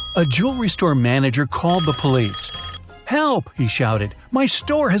 A jewelry store manager called the police. "Help!" he shouted. "My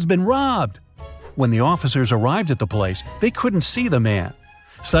store has been robbed!" When the officers arrived at the place, they couldn't see the man.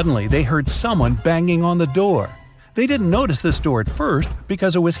 Suddenly, they heard someone banging on the door. They didn't notice this door at first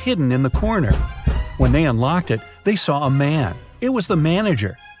because it was hidden in the corner. When they unlocked it, they saw a man. It was the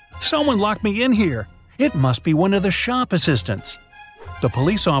manager. "Someone locked me in here. It must be one of the shop assistants." The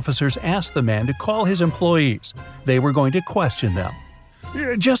police officers asked the man to call his employees. They were going to question them.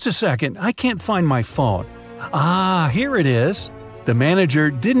 "Just a second, I can't find my phone." "Ah, here it is." The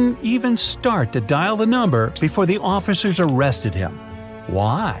manager didn't even start to dial the number before the officers arrested him.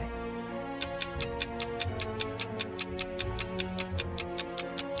 Why?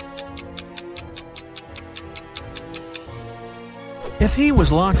 If he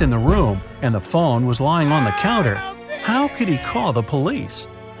was locked in the room and the phone was lying on the counter, how could he call the police?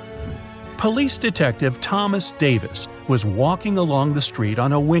 Police Detective Thomas Davis was walking along the street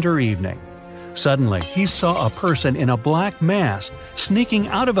on a winter evening. Suddenly, he saw a person in a black mask sneaking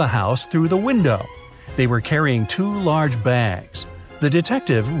out of a house through the window. They were carrying 2 large bags. The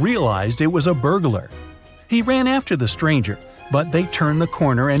detective realized it was a burglar. He ran after the stranger, but they turned the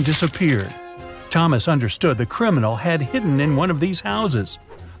corner and disappeared. Thomas understood the criminal had hidden in one of these houses.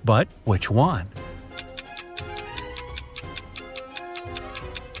 But which one?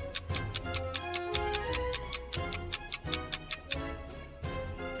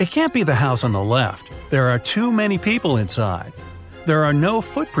 It can't be the house on the left. There are too many people inside. There are no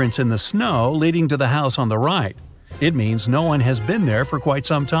footprints in the snow leading to the house on the right. It means no one has been there for quite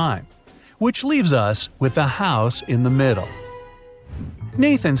some time. Which leaves us with the house in the middle.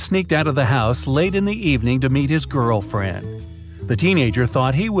 Nathan sneaked out of the house late in the evening to meet his girlfriend. The teenager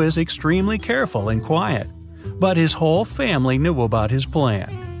thought he was extremely careful and quiet, but his whole family knew about his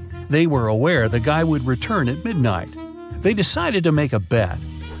plan. They were aware the guy would return at midnight. They decided to make a bet.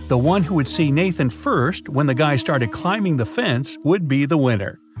 The one who would see Nathan first when the guy started climbing the fence would be the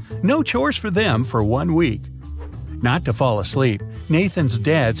winner. No chores for them for 1 week. Not to fall asleep, Nathan's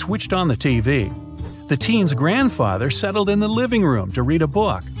dad switched on the TV. The teen's grandfather settled in the living room to read a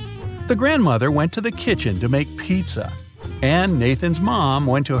book. The grandmother went to the kitchen to make pizza. And Nathan's mom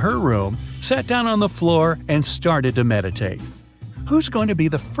went to her room, sat down on the floor, and started to meditate. Who's going to be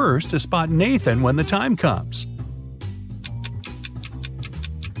the first to spot Nathan when the time comes?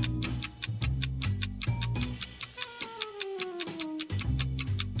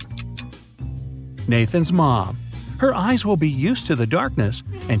 Nathan's mom. Her eyes will be used to the darkness,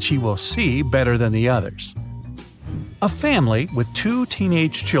 and she will see better than the others. A family with 2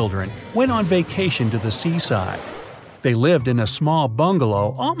 teenage children went on vacation to the seaside. They lived in a small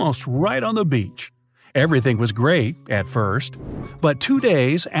bungalow almost right on the beach. Everything was great at first, but 2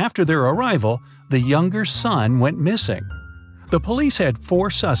 days after their arrival, the younger son went missing. The police had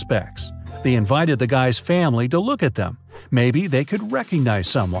 4 suspects. They invited the guy's family to look at them. Maybe they could recognize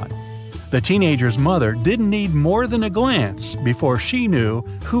someone. The teenager's mother didn't need more than a glance before she knew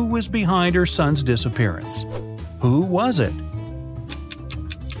who was behind her son's disappearance. Who was it?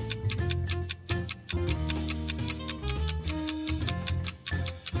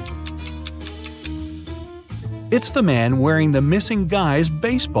 It's the man wearing the missing guy's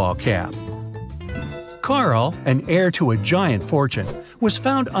baseball cap. Carl, an heir to a giant fortune, was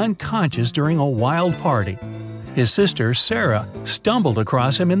found unconscious during a wild party. His sister, Sarah, stumbled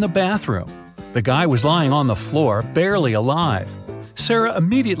across him in the bathroom. The guy was lying on the floor, barely alive. Sarah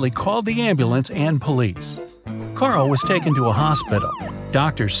immediately called the ambulance and police. Carl was taken to a hospital.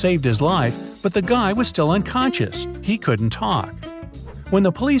 Doctors saved his life, but the guy was still unconscious. He couldn't talk. When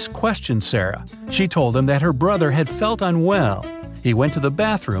the police questioned Sarah, she told them that her brother had felt unwell. He went to the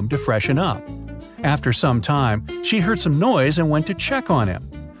bathroom to freshen up. After some time, she heard some noise and went to check on him.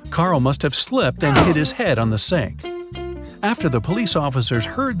 Carl must have slipped and hit his head on the sink. After the police officers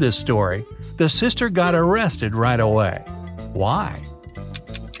heard this story, the sister got arrested right away. Why?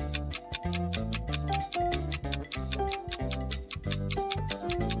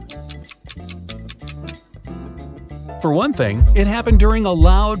 For one thing, it happened during a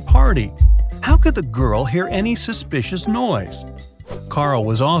loud party. How could the girl hear any suspicious noise? Carl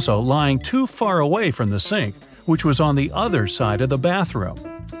was also lying too far away from the sink, which was on the other side of the bathroom.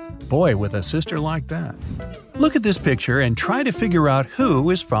 Boy, with a sister like that. Look at this picture and try to figure out who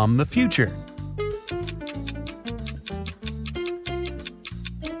is from the future.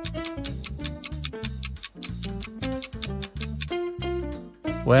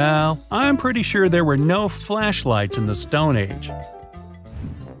 Well, I'm pretty sure there were no flashlights in the Stone Age.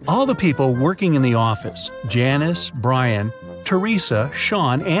 All the people working in the office, Janice, Brian, Teresa,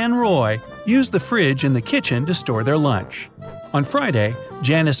 Sean, and Roy, used the fridge in the kitchen to store their lunch. On Friday,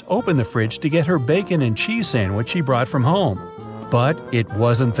 Janice opened the fridge to get her bacon and cheese sandwich she brought from home. But it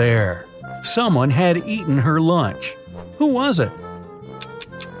wasn't there. Someone had eaten her lunch. Who was it?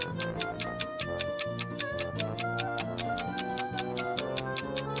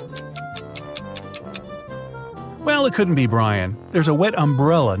 Well, it couldn't be Brian. There's a wet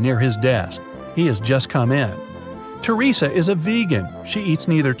umbrella near his desk. He has just come in. Teresa is a vegan. She eats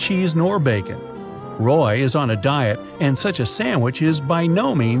neither cheese nor bacon. Roy is on a diet, and such a sandwich is by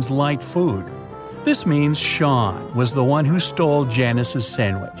no means light food. This means Sean was the one who stole Janice's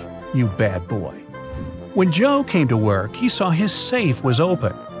sandwich. You bad boy. When Joe came to work, he saw his safe was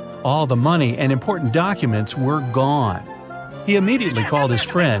open. All the money and important documents were gone. He immediately called his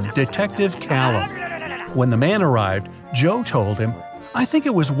friend, Detective Callum. When the man arrived, Joe told him, "I think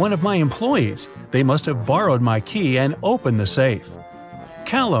it was one of my employees. They must have borrowed my key and opened the safe."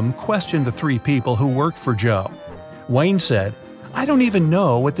 Callum questioned the three people who worked for Joe. Wayne said, "I don't even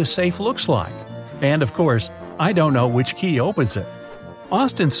know what the safe looks like. And of course, I don't know which key opens it."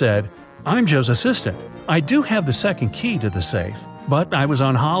 Austin said, "I'm Joe's assistant. I do have the second key to the safe, but I was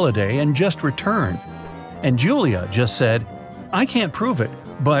on holiday and just returned." And Julia just said, "I can't prove it,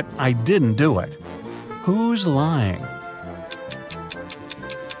 but I didn't do it." Who's lying?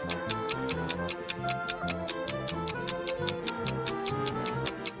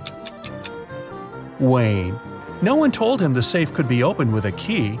 Wayne. No one told him the safe could be opened with a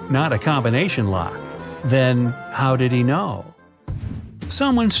key, not a combination lock. Then, how did he know?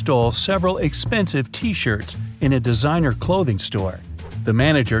 Someone stole several expensive t-shirts in a designer clothing store. The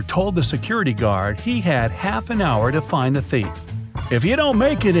manager told the security guard he had half an hour to find the thief. "If you don't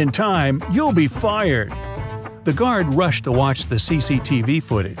make it in time, you'll be fired." The guard rushed to watch the CCTV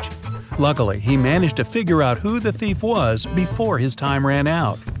footage. Luckily, he managed to figure out who the thief was before his time ran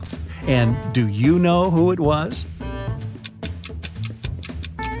out. And do you know who it was?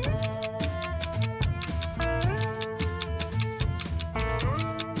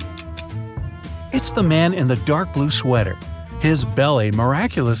 It's the man in the dark blue sweater. His belly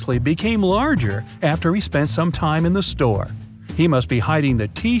miraculously became larger after he spent some time in the store. He must be hiding the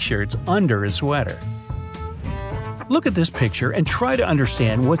t-shirts under his sweater. Look at this picture and try to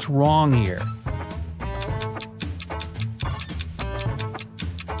understand what's wrong here.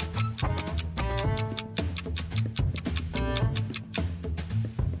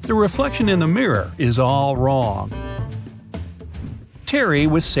 The reflection in the mirror is all wrong. Terry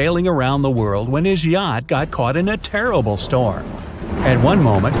was sailing around the world when his yacht got caught in a terrible storm. At one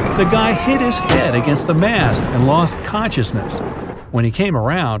moment, the guy hit his head against the mast and lost consciousness. When he came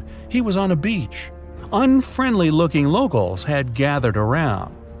around, he was on a beach. Unfriendly-looking locals had gathered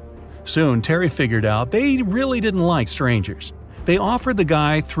around. Soon, Terry figured out they really didn't like strangers. They offered the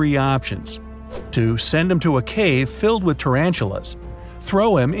guy three options: to send him to a cave filled with tarantulas,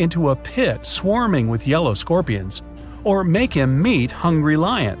 throw him into a pit swarming with yellow scorpions, or make him meet hungry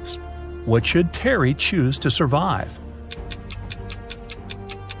lions. What should Terry choose to survive?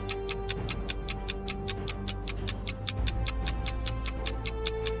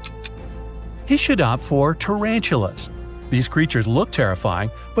 He should opt for tarantulas. These creatures look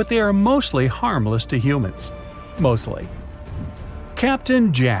terrifying, but they are mostly harmless to humans. Mostly.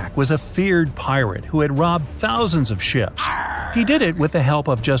 Captain Jack was a feared pirate who had robbed thousands of ships. He did it with the help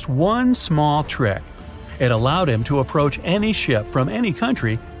of just one small trick. It allowed him to approach any ship from any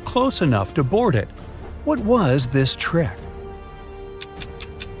country close enough to board it. What was this trick?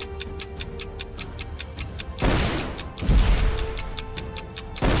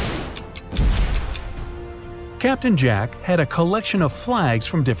 Captain Jack had a collection of flags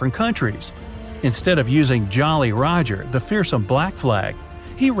from different countries. Instead of using Jolly Roger, the fearsome black flag,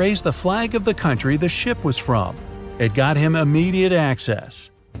 he raised the flag of the country the ship was from. It got him immediate access.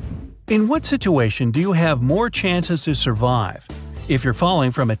 In what situation do you have more chances to survive? If you're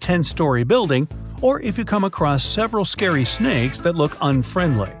falling from a 10-story building, or if you come across several scary snakes that look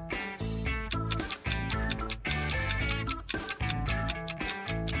unfriendly?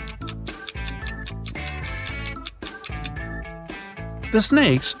 The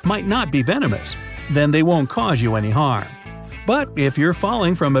snakes might not be venomous, then they won't cause you any harm. But if you're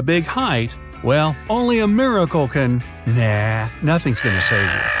falling from a big height, well, only a miracle can… Nah, nothing's gonna save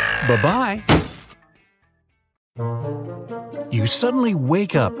you. Bye-bye. You suddenly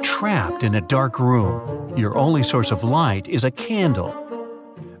wake up trapped in a dark room. Your only source of light is a candle.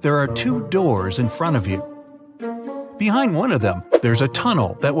 There are two doors in front of you. Behind one of them, there's a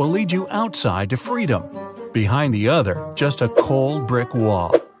tunnel that will lead you outside to freedom. Behind the other, just a cold brick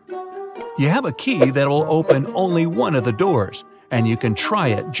wall. You have a key that will open only one of the doors, and you can try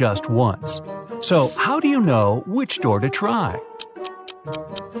it just once. So, how do you know which door to try?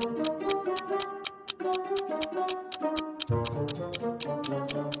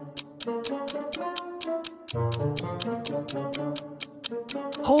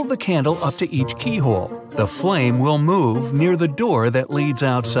 Hold the candle up to each keyhole. The flame will move near the door that leads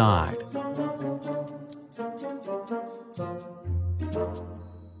outside.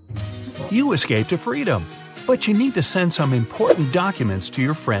 You escape to freedom, but you need to send some important documents to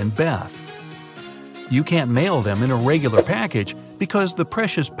your friend Beth. You can't mail them in a regular package because the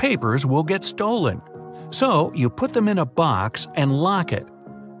precious papers will get stolen. So you put them in a box and lock it.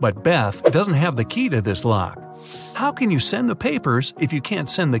 But Beth doesn't have the key to this lock. How can you send the papers if you can't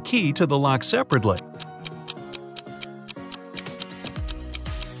send the key to the lock separately?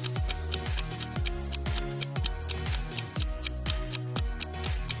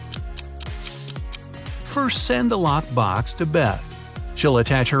 First, send the locked box to Beth. She'll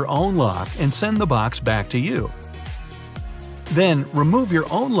attach her own lock and send the box back to you. Then remove your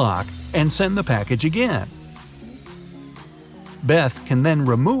own lock and send the package again. Beth can then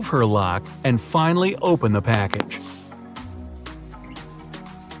remove her lock and finally open the package.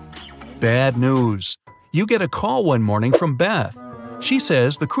 Bad news. You get a call one morning from Beth. She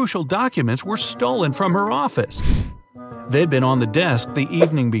says the crucial documents were stolen from her office. They'd been on the desk the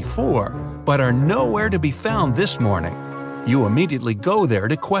evening before, but are nowhere to be found this morning. You immediately go there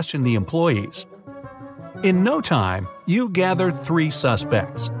to question the employees. In no time, you gathered 3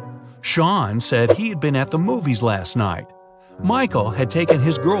 suspects. Sean said he had been at the movies last night. Michael had taken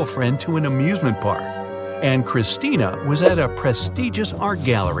his girlfriend to an amusement park. And Christina was at a prestigious art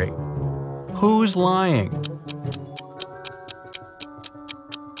gallery. Who's lying?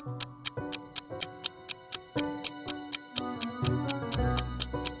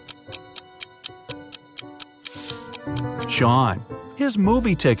 Sean. His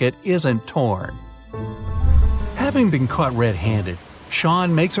movie ticket isn't torn. Having been caught red-handed,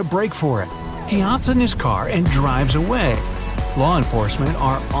 Sean makes a break for it. He hops in his car and drives away. Law enforcement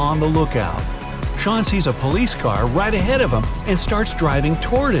are on the lookout. Sean sees a police car right ahead of him and starts driving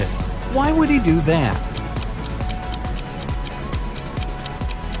toward it. Why would he do that?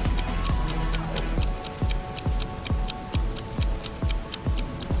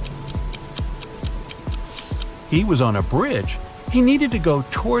 He was on a bridge. He needed to go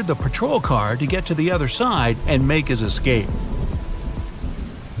toward the patrol car to get to the other side and make his escape.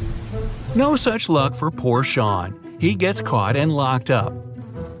 No such luck for poor Sean. He gets caught and locked up.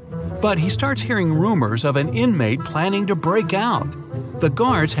 But he starts hearing rumors of an inmate planning to break out. The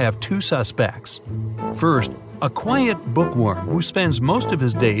guards have 2 suspects. First, a quiet bookworm who spends most of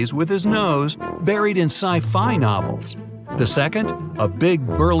his days with his nose buried in sci-fi novels. The second, a big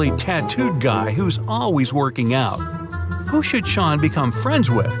burly tattooed guy who's always working out. Who should Sean become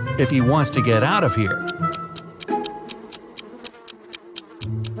friends with if he wants to get out of here?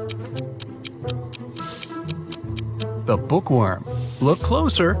 The bookworm. Look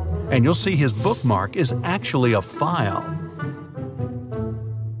closer, and you'll see his bookmark is actually a file.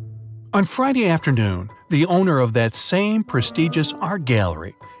 On Friday afternoon, the owner of that same prestigious art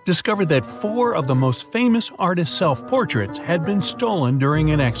gallery discovered that 4 of the most famous artists' self-portraits had been stolen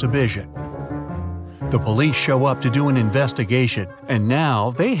during an exhibition. The police show up to do an investigation, and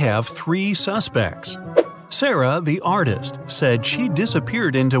now they have 3 suspects. Sarah, the artist, said she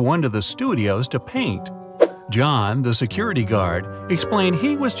disappeared into one of the studios to paint. John, the security guard, explained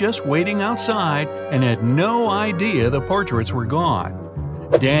he was just waiting outside and had no idea the portraits were gone.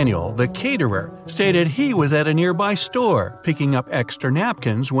 Daniel, the caterer, stated he was at a nearby store picking up extra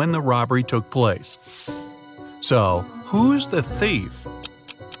napkins when the robbery took place. So, who's the thief?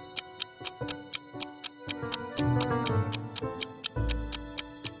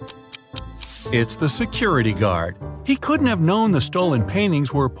 It's the security guard. He couldn't have known the stolen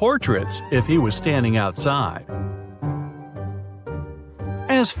paintings were portraits if he was standing outside.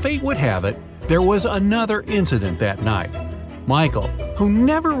 As fate would have it, there was another incident that night. Michael, who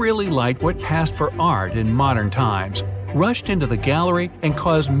never really liked what passed for art in modern times, rushed into the gallery and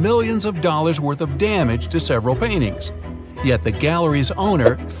caused millions of dollars worth of damage to several paintings. Yet the gallery's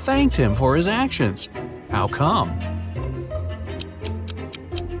owner thanked him for his actions. How come?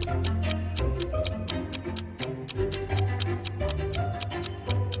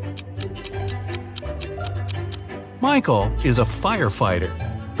 Michael is a firefighter.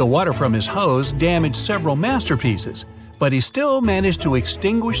 The water from his hose damaged several masterpieces, but he still managed to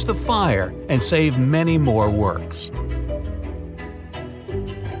extinguish the fire and save many more works.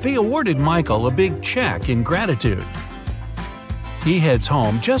 They awarded Michael a big check in gratitude. He heads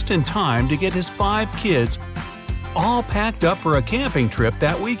home just in time to get his 5 kids all packed up for a camping trip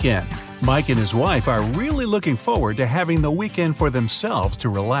that weekend. Mike and his wife are really looking forward to having the weekend for themselves to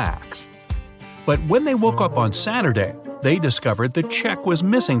relax. But when they woke up on Saturday, they discovered the check was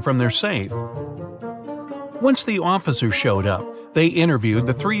missing from their safe. Once the officers showed up, they interviewed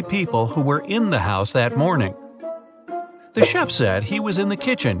the 3 people who were in the house that morning. The chef said he was in the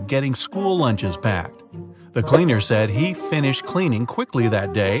kitchen getting school lunches packed. The cleaner said he finished cleaning quickly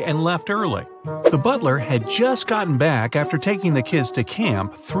that day and left early. The butler had just gotten back after taking the kids to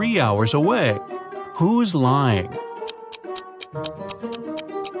camp 3 hours away. Who's lying?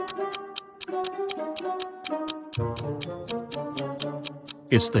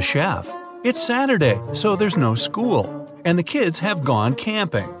 It's the chef. It's Saturday, so there's no school, and the kids have gone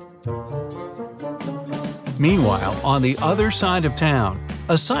camping. Meanwhile, on the other side of town,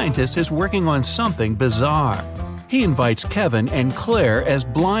 a scientist is working on something bizarre. He invites Kevin and Claire as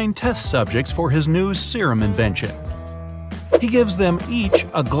blind test subjects for his new serum invention. He gives them each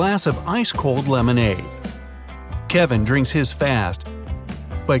a glass of ice-cold lemonade. Kevin drinks his fast,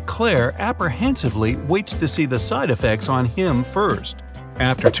 but Claire apprehensively waits to see the side effects on him first.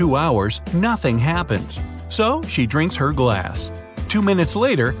 After 2 hours, nothing happens, so she drinks her glass. 2 minutes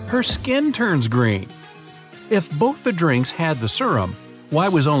later, her skin turns green. If both the drinks had the serum, why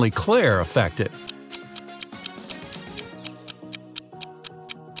was only Claire affected?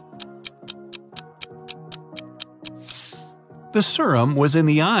 The serum was in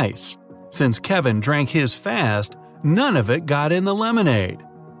the ice. Since Kevin drank his fast, none of it got in the lemonade.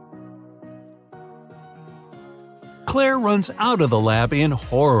 Claire runs out of the lab in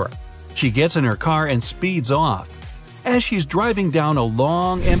horror. She gets in her car and speeds off. As she's driving down a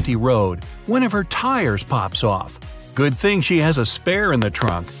long, empty road, one of her tires pops off. Good thing she has a spare in the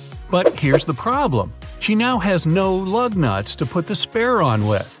trunk. But here's the problem. She now has no lug nuts to put the spare on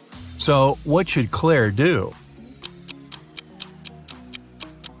with. So what should Claire do?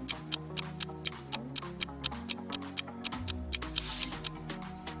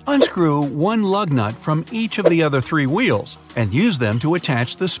 Unscrew one lug nut from each of the other 3 wheels and use them to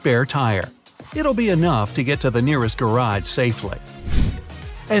attach the spare tire. It'll be enough to get to the nearest garage safely.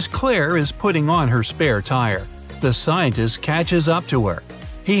 As Claire is putting on her spare tire, the scientist catches up to her.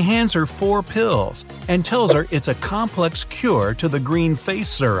 He hands her 4 pills and tells her it's a complex cure to the green face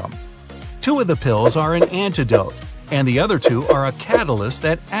serum. 2 of the pills are an antidote, and the other 2 are a catalyst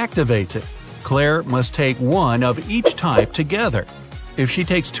that activates it. Claire must take 1 of each type together. If she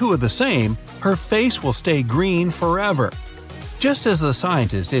takes 2 of the same, her face will stay green forever. Just as the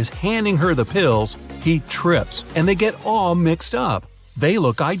scientist is handing her the pills, he trips and they get all mixed up. They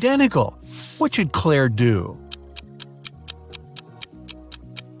look identical. What should Claire do?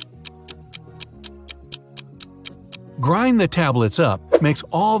 Grind the tablets up, mix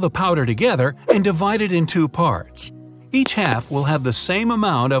all the powder together, and divide it in 2 parts. Each half will have the same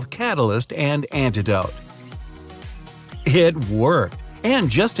amount of catalyst and antidote. It worked,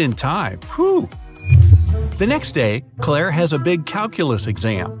 and just in time. Whew! The next day, Claire has a big calculus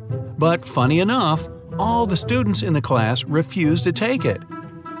exam. But funny enough, all the students in the class refuse to take it.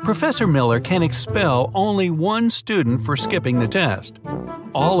 Professor Miller can expel only 1 student for skipping the test.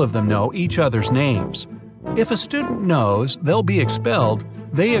 All of them know each other's names. If a student knows they'll be expelled,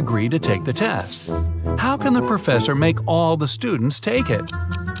 they agree to take the test. How can the professor make all the students take it?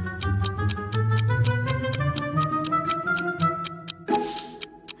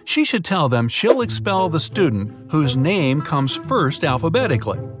 She should tell them she'll expel the student whose name comes first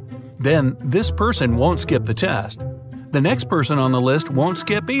alphabetically. Then this person won't skip the test. The next person on the list won't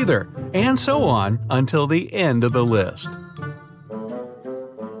skip either, and so on until the end of the list.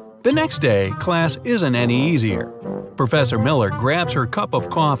 The next day, class isn't any easier. Professor Miller grabs her cup of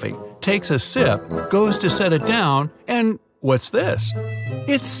coffee, takes a sip, goes to set it down, and what's this?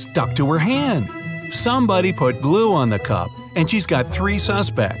 It's stuck to her hand. Somebody put glue on the cup, and she's got 3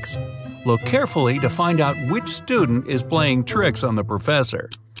 suspects. Look carefully to find out which student is playing tricks on the professor.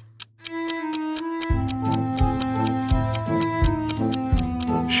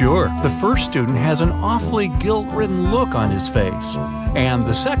 Sure, the first student has an awfully guilt-ridden look on his face, and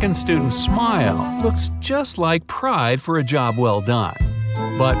the second student's smile looks just like pride for a job well done.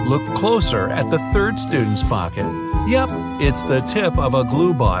 But look closer at the third student's pocket. Yep, it's the tip of a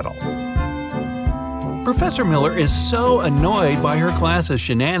glue bottle. Professor Miller is so annoyed by her class's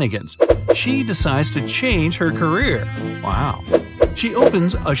shenanigans, she decides to change her career. Wow. She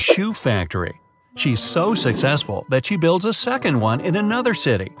opens a shoe factory. She's so successful that she builds a second one in another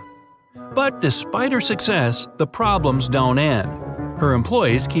city. But despite her success, the problems don't end. Her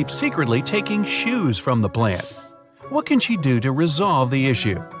employees keep secretly taking shoes from the plant. What can she do to resolve the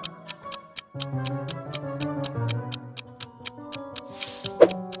issue?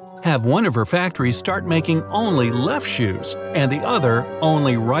 Have one of her factories start making only left shoes and the other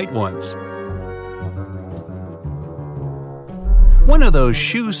only right ones. One of those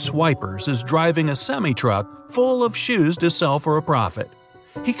shoe swipers is driving a semi-truck full of shoes to sell for a profit.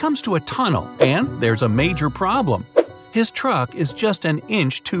 He comes to a tunnel, and there's a major problem. His truck is just an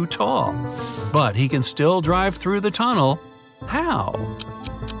inch too tall. But he can still drive through the tunnel. How?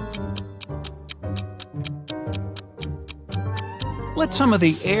 Let some of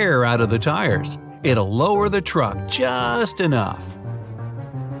the air out of the tires, It'll lower the truck just enough.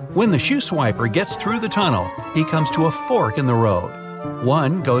 When the shoe swiper gets through the tunnel, he comes to a fork in the road.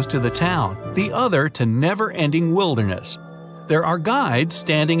 One goes to the town, the other to never-ending wilderness. There are guides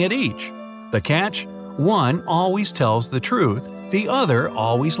standing at each. The catch? One always tells the truth, the other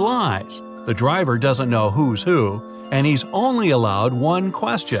always lies. The driver doesn't know who's who, and he's only allowed one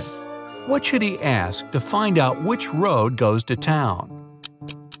question. What should he ask to find out which road goes to town?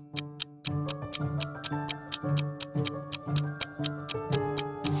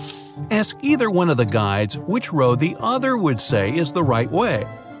 Ask either one of the guides which road the other would say is the right way.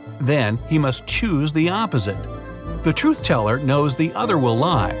 Then he must choose the opposite. The truth teller knows the other will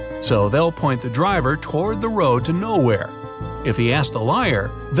lie, so they'll point the driver toward the road to nowhere. If he asks the liar,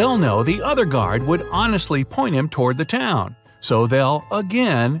 they'll know the other guard would honestly point him toward the town, so they'll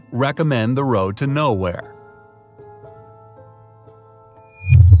again recommend the road to nowhere.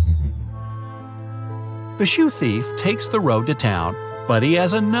 The shoe thief takes the road to town, but he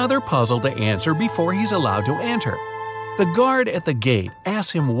has another puzzle to answer before he's allowed to enter. The guard at the gate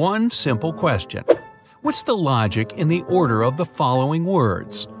asks him one simple question. What's the logic in the order of the following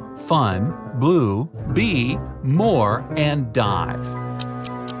words? Fun, blue, bee, more, and dive.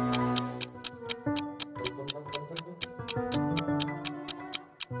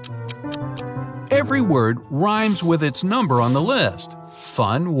 Every word rhymes with its number on the list.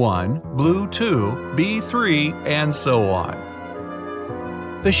 Fun 1, blue 2, bee 3, and so on.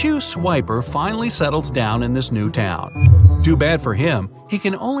 The shoe swiper finally settles down in this new town. Too bad for him, he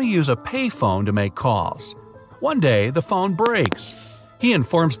can only use a payphone to make calls. One day, the phone breaks. He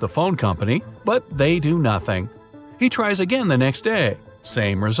informs the phone company, but they do nothing. He tries again the next day.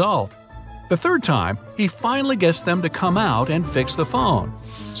 Same result. The third time, he finally gets them to come out and fix the phone.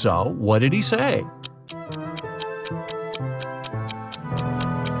 So, what did he say?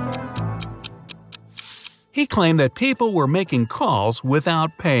 He claimed that people were making calls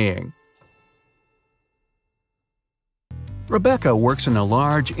without paying. Rebecca works in a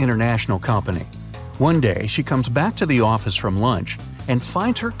large international company. One day, she comes back to the office from lunch and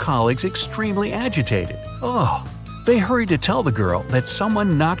finds her colleagues extremely agitated. They hurry to tell the girl that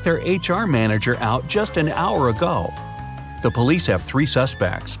someone knocked their HR manager out just an hour ago. The police have 3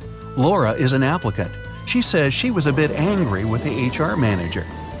 suspects. Laura is an applicant. She says she was a bit angry with the HR manager.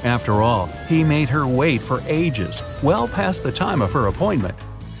 After all, he made her wait for ages, well past the time of her appointment.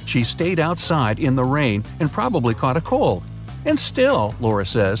 She stayed outside in the rain and probably caught a cold. And still, Laura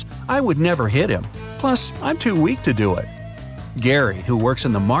says, I would never hit him. Plus, I'm too weak to do it. Gary, who works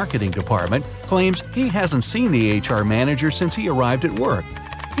in the marketing department, claims he hasn't seen the HR manager since he arrived at work.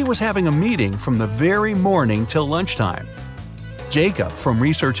 He was having a meeting from the very morning till lunchtime. Jacob, from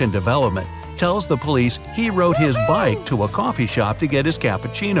research and development, tells the police he rode his bike to a coffee shop to get his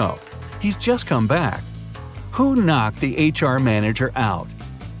cappuccino. He's just come back. Who knocked the HR manager out?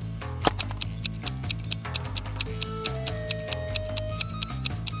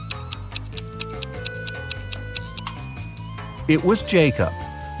 It was Jacob.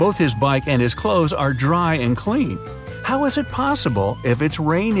 Both his bike and his clothes are dry and clean. How is it possible if it's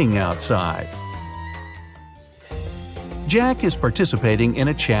raining outside? Jack is participating in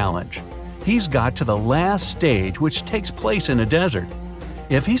a challenge. He's got to the last stage, which takes place in a desert.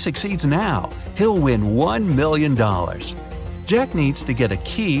 If he succeeds now, he'll win $1 million. Jack needs to get a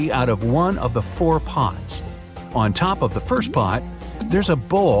key out of one of the 4 pots. On top of the first pot, there's a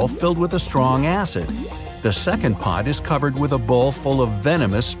bowl filled with a strong acid. The second pot is covered with a bowl full of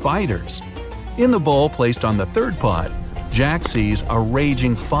venomous spiders. In the bowl placed on the third pot, Jack sees a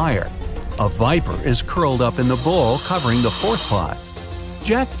raging fire. A viper is curled up in the bowl covering the fourth pot.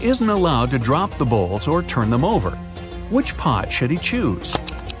 Jack isn't allowed to drop the bowls or turn them over. Which pot should he choose?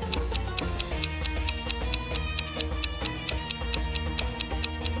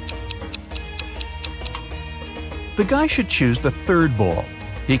 The guy should choose the third bowl.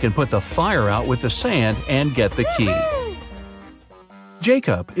 He can put the fire out with the sand and get the key.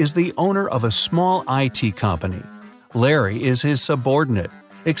 Jacob is the owner of a small IT company. Larry is his subordinate,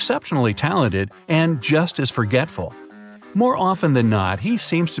 exceptionally talented and just as forgetful. More often than not, he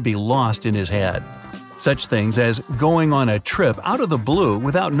seems to be lost in his head. Such things as going on a trip out of the blue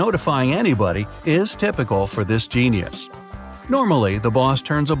without notifying anybody is typical for this genius. Normally, the boss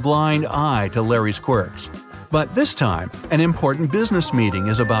turns a blind eye to Larry's quirks. But this time, an important business meeting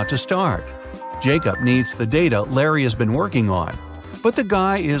is about to start. Jacob needs the data Larry has been working on, but the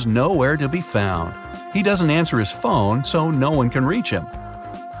guy is nowhere to be found. He doesn't answer his phone, so no one can reach him.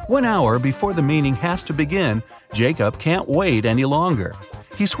 1 hour before the meeting has to begin, Jacob can't wait any longer.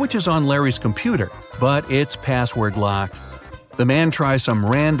 He switches on Larry's computer, but it's password locked. The man tries some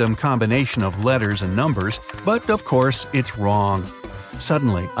random combination of letters and numbers, but of course it's wrong.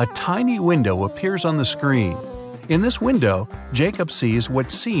 Suddenly, a tiny window appears on the screen. In this window, Jacob sees what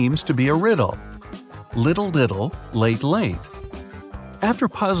seems to be a riddle. Little, little, late, late. After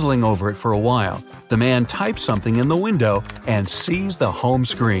puzzling over it for a while, the man types something in the window and sees the home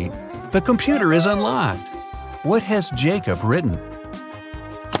screen. The computer is unlocked. What has Jacob written?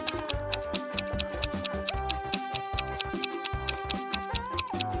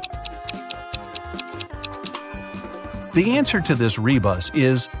 The answer to this rebus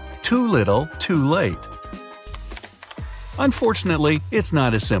is too little, too late. Unfortunately, it's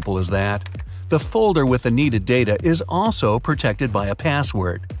not as simple as that. The folder with the needed data is also protected by a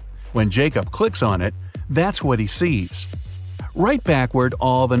password. When Jacob clicks on it, that's what he sees. Write backward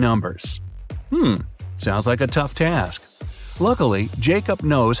all the numbers. Sounds like a tough task. Luckily, Jacob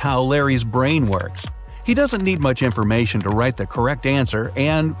knows how Larry's brain works. He doesn't need much information to write the correct answer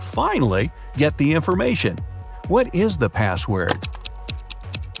and, finally, get the information. What is the password?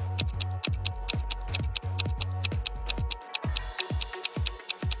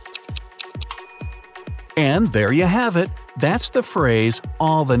 And there you have it. That's the phrase,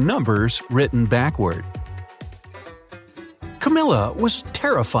 all the numbers written backward. Camilla was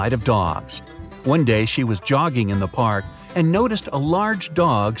terrified of dogs. One day she was jogging in the park and noticed a large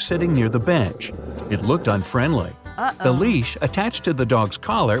dog sitting near the bench. It looked unfriendly. The leash attached to the dog's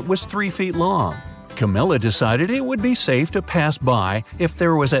collar was 3 feet long. Camilla decided it would be safe to pass by if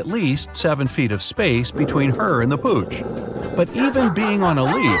there was at least 7 feet of space between her and the pooch. But even being on a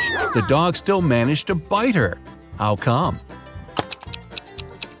leash, the dog still managed to bite her. How come?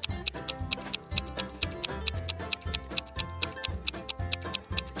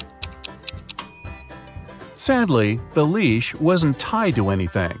 Sadly, the leash wasn't tied to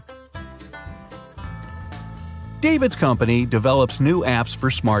anything. David's company develops new apps for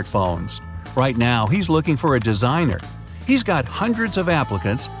smartphones. Right now, he's looking for a designer. He's got hundreds of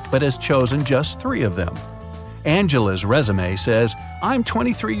applicants, but has chosen just 3 of them. Angela's resume says, "I'm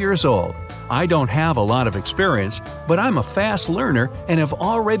 23 years old. I don't have a lot of experience, but I'm a fast learner and have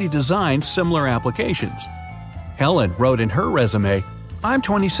already designed similar applications." Helen wrote in her resume, "I'm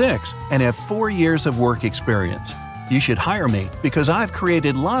 26 and have 4 years of work experience. You should hire me because I've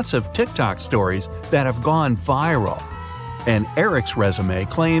created lots of TikTok stories that have gone viral." And Eric's resume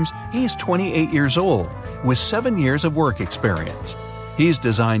claims he's 28 years old with 7 years of work experience. He's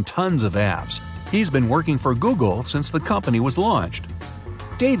designed tons of apps. He's been working for Google since the company was launched.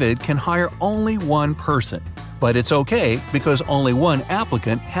 David can hire only one person, but it's okay because only one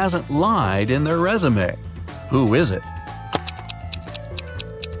applicant hasn't lied in their resume. Who is it?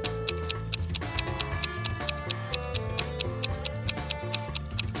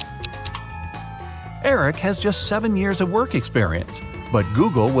 Eric has just 7 years of work experience, but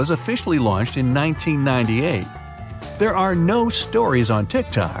Google was officially launched in 1998. There are no stories on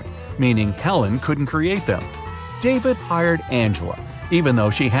TikTok, meaning Helen couldn't create them. David hired Angela. Even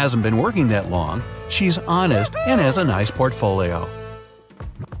though she hasn't been working that long, she's honest and has a nice portfolio.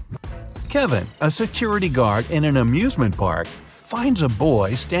 Kevin, a security guard in an amusement park, finds a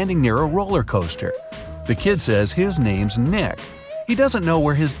boy standing near a roller coaster. The kid says his name's Nick. He doesn't know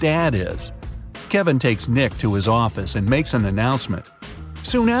where his dad is. Kevin takes Nick to his office and makes an announcement.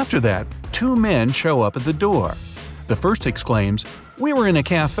 Soon after that, 2 men show up at the door. The first exclaims, "We were in a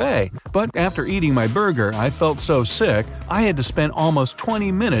cafe, but after eating my burger, I felt so sick I had to spend almost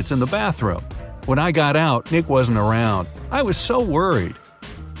 20 minutes in the bathroom. When I got out, Nick wasn't around. I was so worried."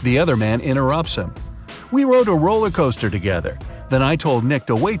 The other man interrupts him. "We rode a roller coaster together. Then I told Nick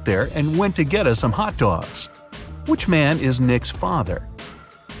to wait there and went to get us some hot dogs." Which man is Nick's father?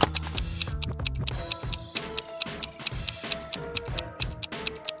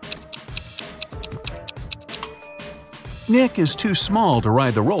 Nick is too small to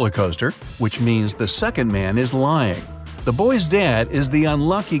ride the roller coaster, which means the second man is lying. The boy's dad is the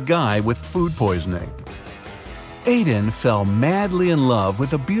unlucky guy with food poisoning. Aiden fell madly in love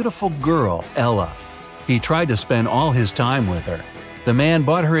with a beautiful girl, Ella. He tried to spend all his time with her. The man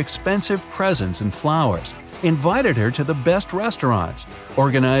bought her expensive presents and flowers, invited her to the best restaurants,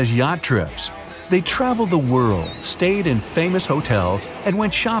 organized yacht trips. They traveled the world, stayed in famous hotels, and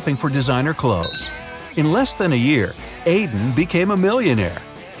went shopping for designer clothes. In less than a year, Aiden became a millionaire.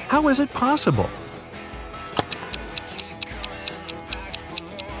 How is it possible?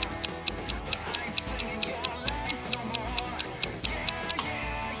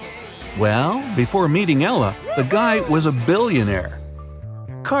 Well, before meeting Ella, the guy was a billionaire.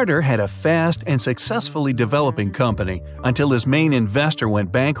 Carter had a fast and successfully developing company until his main investor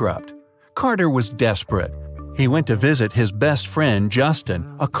went bankrupt. Carter was desperate. He went to visit his best friend Justin,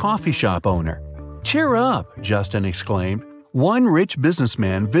 a coffee shop owner. "Cheer up," Justin exclaimed. "One rich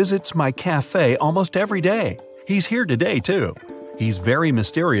businessman visits my cafe almost every day. He's here today, too. He's very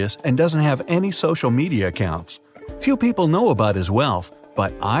mysterious and doesn't have any social media accounts. Few people know about his wealth,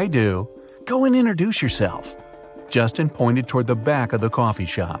 but I do. Go and introduce yourself." Justin pointed toward the back of the coffee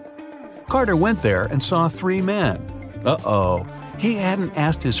shop. Carter went there and saw 3 men. Uh-oh. He hadn't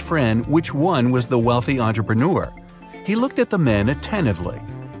asked his friend which one was the wealthy entrepreneur. He looked at the men attentively.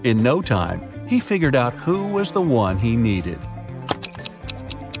 In no time, he figured out who was the one he needed.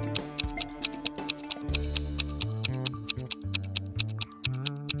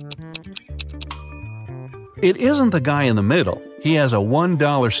 It isn't the guy in the middle. He has a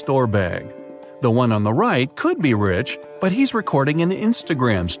 $1 store bag. The one on the right could be rich, but he's recording an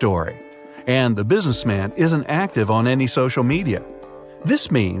Instagram story. And the businessman isn't active on any social media.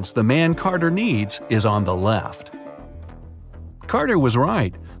 This means the man Carter needs is on the left. Carter was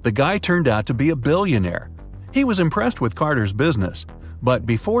right. The guy turned out to be a billionaire. He was impressed with Carter's business, but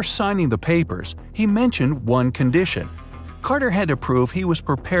before signing the papers, he mentioned one condition. Carter had to prove he was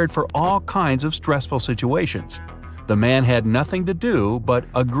prepared for all kinds of stressful situations. The man had nothing to do but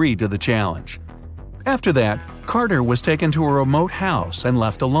agree to the challenge. After that, Carter was taken to a remote house and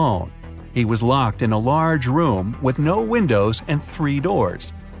left alone. He was locked in a large room with no windows and 3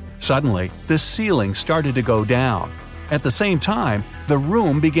 doors. Suddenly, the ceiling started to go down. At the same time, the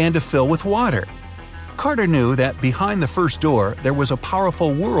room began to fill with water. Carter knew that behind the first door there was a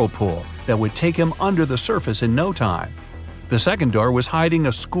powerful whirlpool that would take him under the surface in no time. The second door was hiding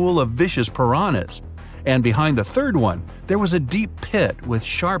a school of vicious piranhas. And behind the third one, there was a deep pit with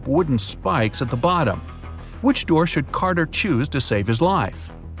sharp wooden spikes at the bottom. Which door should Carter choose to save his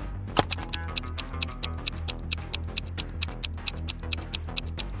life?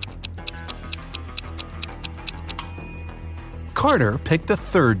 Carter picked the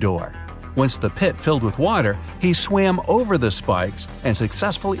third door. Once the pit filled with water, he swam over the spikes and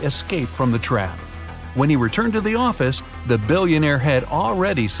successfully escaped from the trap. When he returned to the office, the billionaire had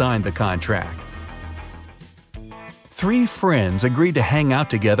already signed the contract. 3 friends agreed to hang out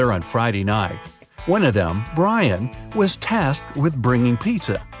together on Friday night. One of them, Brian, was tasked with bringing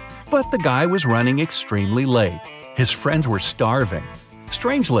pizza. But the guy was running extremely late. His friends were starving.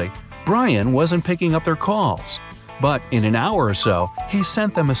 Strangely, Brian wasn't picking up their calls. But in an hour or so, he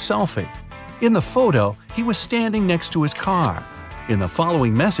sent them a selfie. In the photo, he was standing next to his car. In the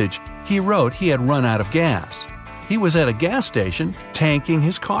following message, he wrote he had run out of gas. He was at a gas station, tanking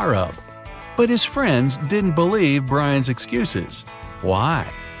his car up. But his friends didn't believe Brian's excuses. Why?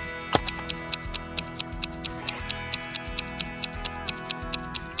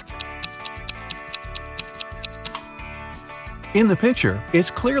 In the picture, it's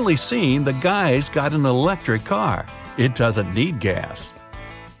clearly seen the guy's got an electric car. It doesn't need gas.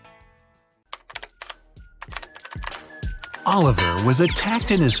 Oliver was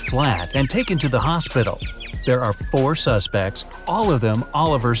attacked in his flat and taken to the hospital. There are 4 suspects, all of them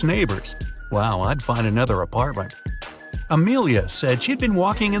Oliver's neighbors. Wow, I'd find another apartment. Amelia said she'd been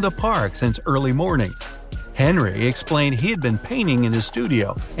walking in the park since early morning. Henry explained he had been painting in his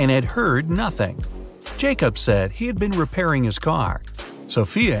studio and had heard nothing. Jacob said he had been repairing his car.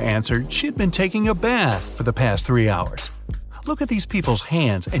 Sophia answered she'd been taking a bath for the past 3 hours. Look at these people's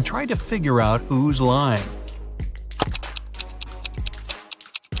hands and try to figure out who's lying.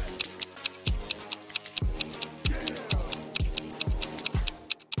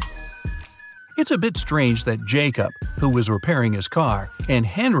 It's a bit strange that Jacob, who was repairing his car, and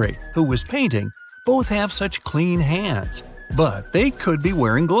Henry, who was painting, both have such clean hands. But they could be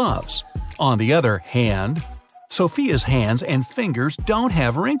wearing gloves. On the other hand, Sophia's hands and fingers don't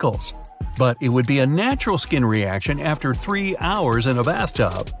have wrinkles. But it would be a natural skin reaction after 3 hours in a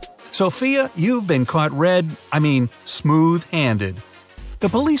bathtub. Sophia, you've been caught smooth-handed. The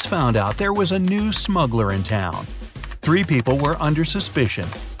police found out there was a new smuggler in town. 3 people were under suspicion.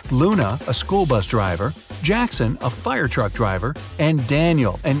 Luna, a school bus driver, Jackson, a fire truck driver, and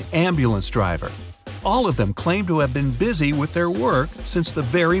Daniel, an ambulance driver. All of them claim to have been busy with their work since the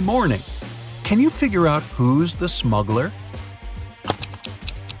very morning. Can you figure out who's the smuggler?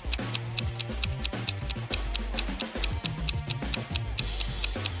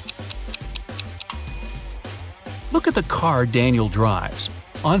 Look at the car Daniel drives.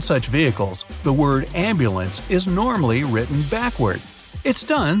 On such vehicles, the word ambulance is normally written backward. It's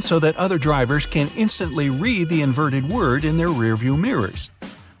done so that other drivers can instantly read the inverted word in their rearview mirrors.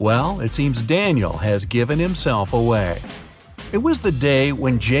 Well, it seems Daniel has given himself away. It was the day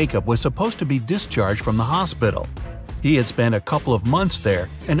when Jacob was supposed to be discharged from the hospital. He had spent a couple of months there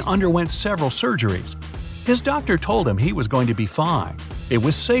and underwent several surgeries. His doctor told him he was going to be fine. It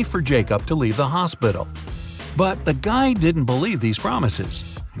was safe for Jacob to leave the hospital. But the guy didn't believe these promises.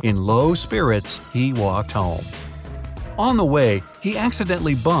 In low spirits, he walked home. On the way, he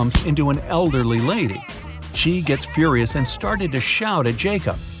accidentally bumps into an elderly lady. She gets furious and started to shout at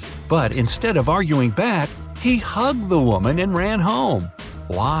Jacob. But instead of arguing back, he hugged the woman and ran home.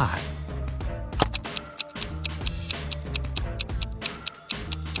 Why?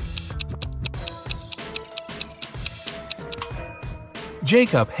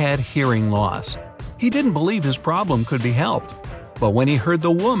 Jacob had hearing loss. He didn't believe his problem could be helped. But when he heard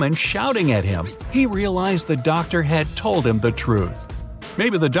the woman shouting at him, he realized the doctor had told him the truth.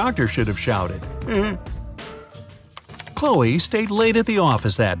 Maybe the doctor should have shouted. Chloe stayed late at the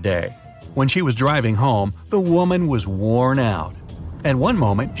office that day. When she was driving home, the woman was worn out. At one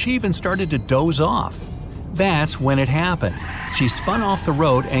moment, she even started to doze off. That's when it happened. She spun off the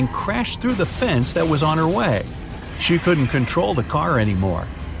road and crashed through the fence that was on her way. She couldn't control the car anymore.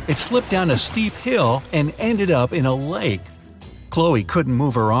 It slipped down a steep hill and ended up in a lake. Chloe couldn't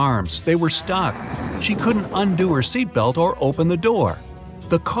move her arms. They were stuck. She couldn't undo her seatbelt or open the door.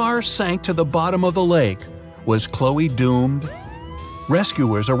 The car sank to the bottom of the lake. Was Chloe doomed?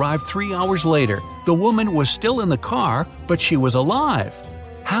 Rescuers arrived 3 hours later. The woman was still in the car, but she was alive.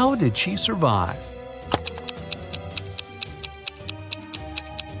 How did she survive?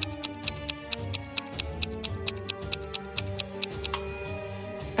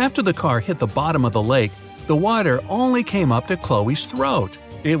 After the car hit the bottom of the lake, the water only came up to Chloe's throat.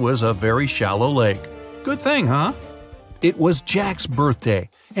 It was a very shallow lake. Good thing, huh? It was Jack's birthday,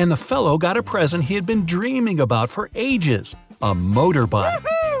 and the fellow got a present he had been dreaming about for ages – a motorbike.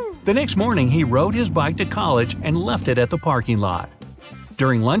 The next morning, he rode his bike to college and left it at the parking lot.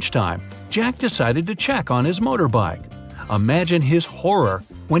 During lunchtime, Jack decided to check on his motorbike. Imagine his horror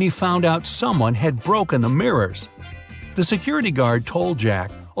when he found out someone had broken the mirrors. The security guard told Jack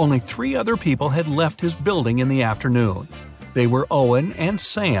only 3 other people had left his building in the afternoon. They were Owen and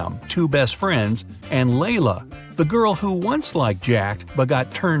Sam, 2 best friends, and Layla, the girl who once liked Jack but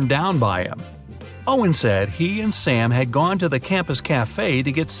got turned down by him. Owen said he and Sam had gone to the campus cafe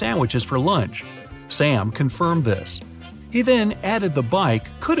to get sandwiches for lunch. Sam confirmed this. He then added the bike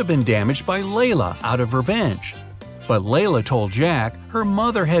could have been damaged by Layla out of revenge. But Layla told Jack her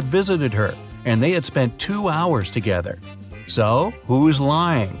mother had visited her and they had spent 2 hours together. So, who's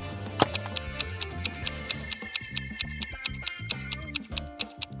lying?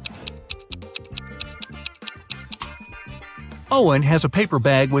 Owen has a paper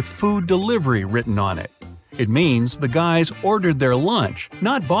bag with food delivery written on it. It means the guys ordered their lunch,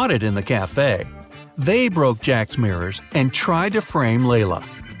 not bought it in the cafe. They broke Jack's mirrors and tried to frame Layla.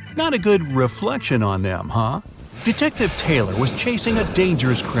 Not a good reflection on them, huh? Detective Taylor was chasing a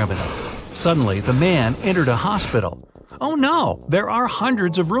dangerous criminal. Suddenly, the man entered a hospital. Oh no, there are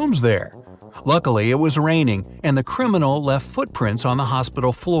hundreds of rooms there. Luckily, it was raining, and the criminal left footprints on the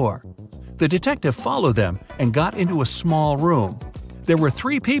hospital floor. The detective followed them and got into a small room. There were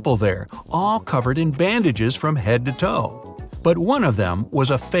 3 people there, all covered in bandages from head to toe. But one of them was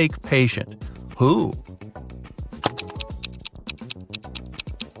a fake patient. Who?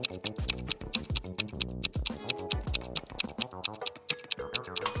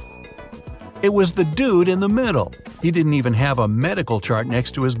 It was the dude in the middle. He didn't even have a medical chart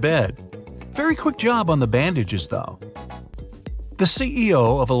next to his bed. Very quick job on the bandages, though. The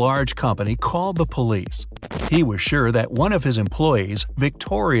CEO of a large company called the police. He was sure that one of his employees,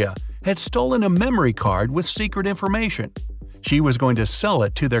 Victoria, had stolen a memory card with secret information. She was going to sell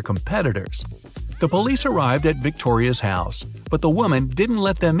it to their competitors. The police arrived at Victoria's house, but the woman didn't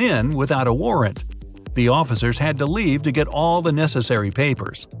let them in without a warrant. The officers had to leave to get all the necessary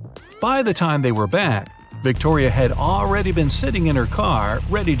papers. By the time they were back, Victoria had already been sitting in her car,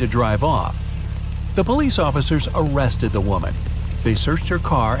 ready to drive off. The police officers arrested the woman. They searched her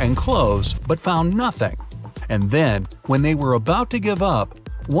car and clothes, but found nothing. And then, when they were about to give up,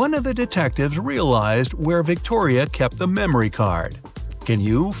 one of the detectives realized where Victoria kept the memory card. Can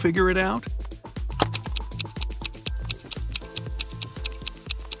you figure it out?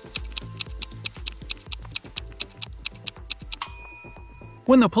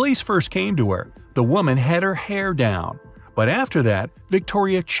 When the police first came to her, the woman had her hair down. But after that,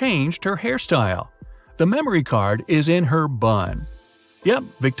 Victoria changed her hairstyle. The memory card is in her bun. Yep,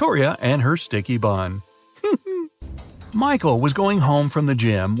 Victoria and her sticky bun. Michael was going home from the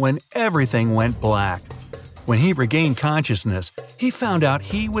gym when everything went black. When he regained consciousness, he found out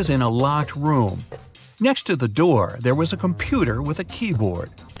he was in a locked room. Next to the door, there was a computer with a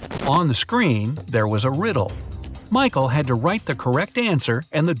keyboard. On the screen, there was a riddle. Michael had to write the correct answer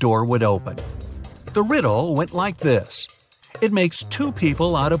and the door would open. The riddle went like this. It makes two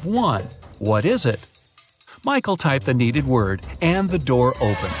people out of one. What is it? Michael typed the needed word, and the door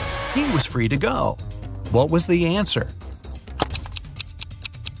opened. He was free to go. What was the answer?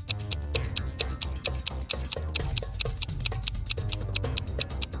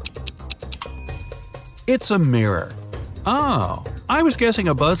 It's a mirror. Oh, I was guessing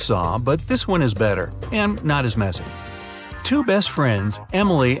a buzzsaw, but this one is better, and not as messy. Two best friends,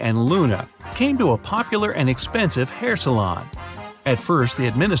 Emily and Luna, came to a popular and expensive hair salon. At first, the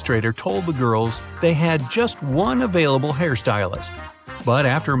administrator told the girls they had just one available hairstylist. But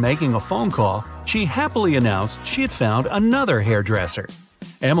after making a phone call, she happily announced she had found another hairdresser.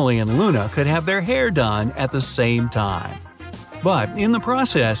 Emily and Luna could have their hair done at the same time. But in the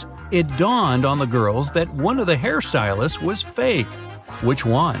process, it dawned on the girls that one of the hairstylists was fake. Which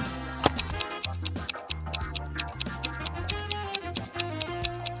one?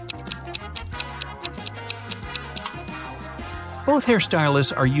 Both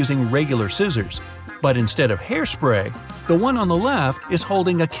hairstylists are using regular scissors, but instead of hairspray, the one on the left is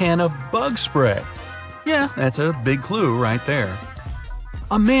holding a can of bug spray. Yeah, that's a big clue right there.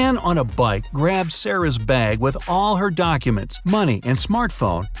 A man on a bike grabbed Sarah's bag with all her documents, money, and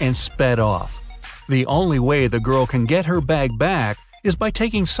smartphone and sped off. The only way the girl can get her bag back is by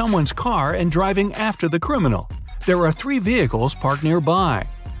taking someone's car and driving after the criminal. There are 3 vehicles parked nearby.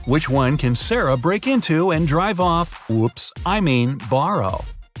 Which one can Sarah break into and drive off? Borrow.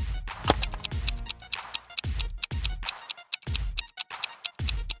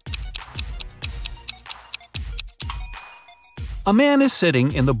 A man is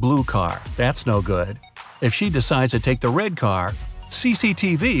sitting in the blue car. That's no good. If she decides to take the red car,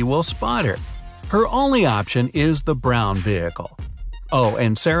 CCTV will spot her. Her only option is the brown vehicle. Oh,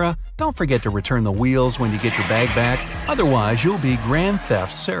 and Sarah, don't forget to return the wheels when you get your bag back, otherwise you'll be Grand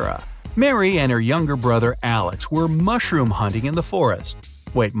Theft Sarah. Mary and her younger brother Alex were mushroom hunting in the forest.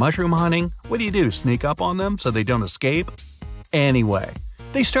 Wait, mushroom hunting? What do? Sneak up on them so they don't escape? Anyway,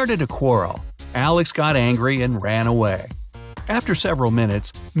 they started a quarrel. Alex got angry and ran away. After several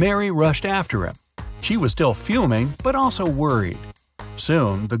minutes, Mary rushed after him. She was still fuming, but also worried.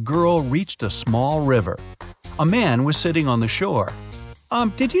 Soon, the girl reached a small river. A man was sitting on the shore.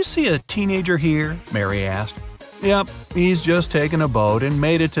 Did you see a teenager here?" Mary asked. "Yep, he's just taken a boat and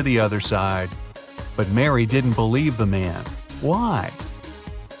made it to the other side." But Mary didn't believe the man. Why?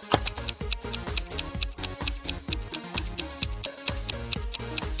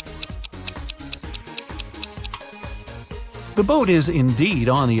 The boat is indeed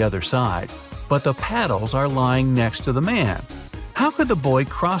on the other side, but the paddles are lying next to the man. How could the boy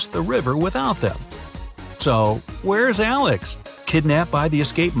cross the river without them? So, where's Alex? Kidnapped by the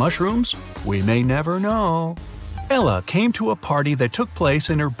escaped mushrooms? We may never know. Ella came to a party that took place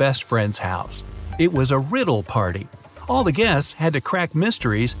in her best friend's house. It was a riddle party. All the guests had to crack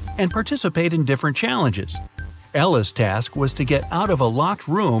mysteries and participate in different challenges. Ella's task was to get out of a locked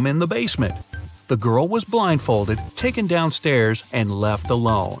room in the basement. The girl was blindfolded, taken downstairs, and left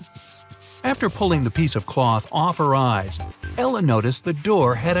alone. After pulling the piece of cloth off her eyes, Ella noticed the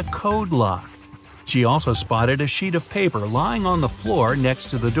door had a code lock. She also spotted a sheet of paper lying on the floor next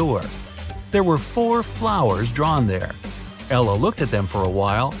to the door. There were 4 flowers drawn there. Ella looked at them for a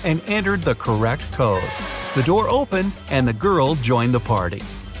while and entered the correct code. The door opened and the girl joined the party.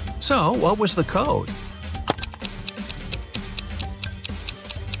 So, what was the code?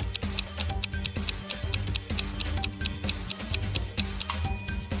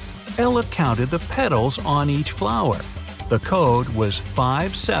 Ella counted the petals on each flower. The code was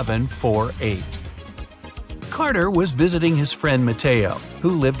 5748. Carter was visiting his friend Mateo, who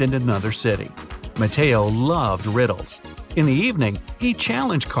lived in another city. Mateo loved riddles. In the evening, he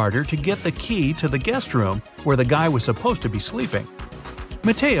challenged Carter to get the key to the guest room where the guy was supposed to be sleeping.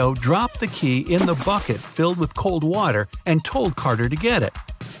 Mateo dropped the key in the bucket filled with cold water and told Carter to get it.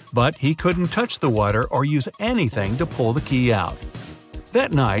 But he couldn't touch the water or use anything to pull the key out.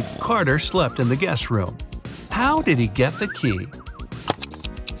 That night, Carter slept in the guest room. How did he get the key?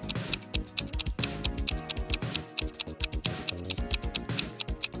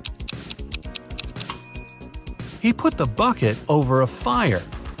 He put the bucket over a fire.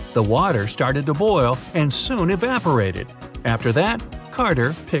 The water started to boil and soon evaporated. After that,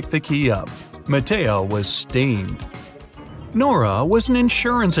 Carter picked the key up. Mateo was steamed. Nora was an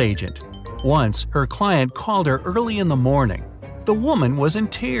insurance agent. Once, her client called her early in the morning. The woman was in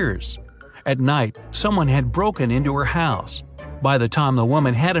tears. At night, someone had broken into her house. By the time the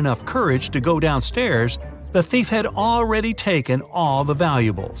woman had enough courage to go downstairs, the thief had already taken all the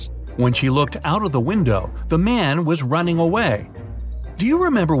valuables. When she looked out of the window, the man was running away. "Do you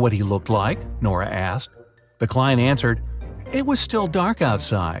remember what he looked like?" Nora asked. The client answered, "It was still dark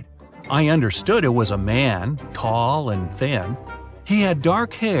outside. I understood it was a man, tall and thin. He had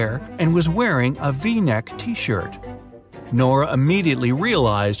dark hair and was wearing a V-neck t-shirt." Nora immediately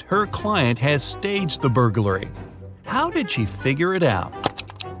realized her client had staged the burglary. How did she figure it out?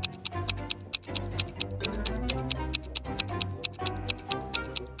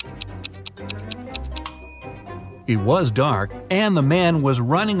 It was dark, and the man was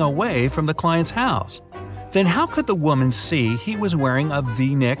running away from the client's house. Then how could the woman see he was wearing a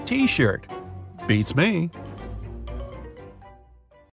V-neck t-shirt? Beats me.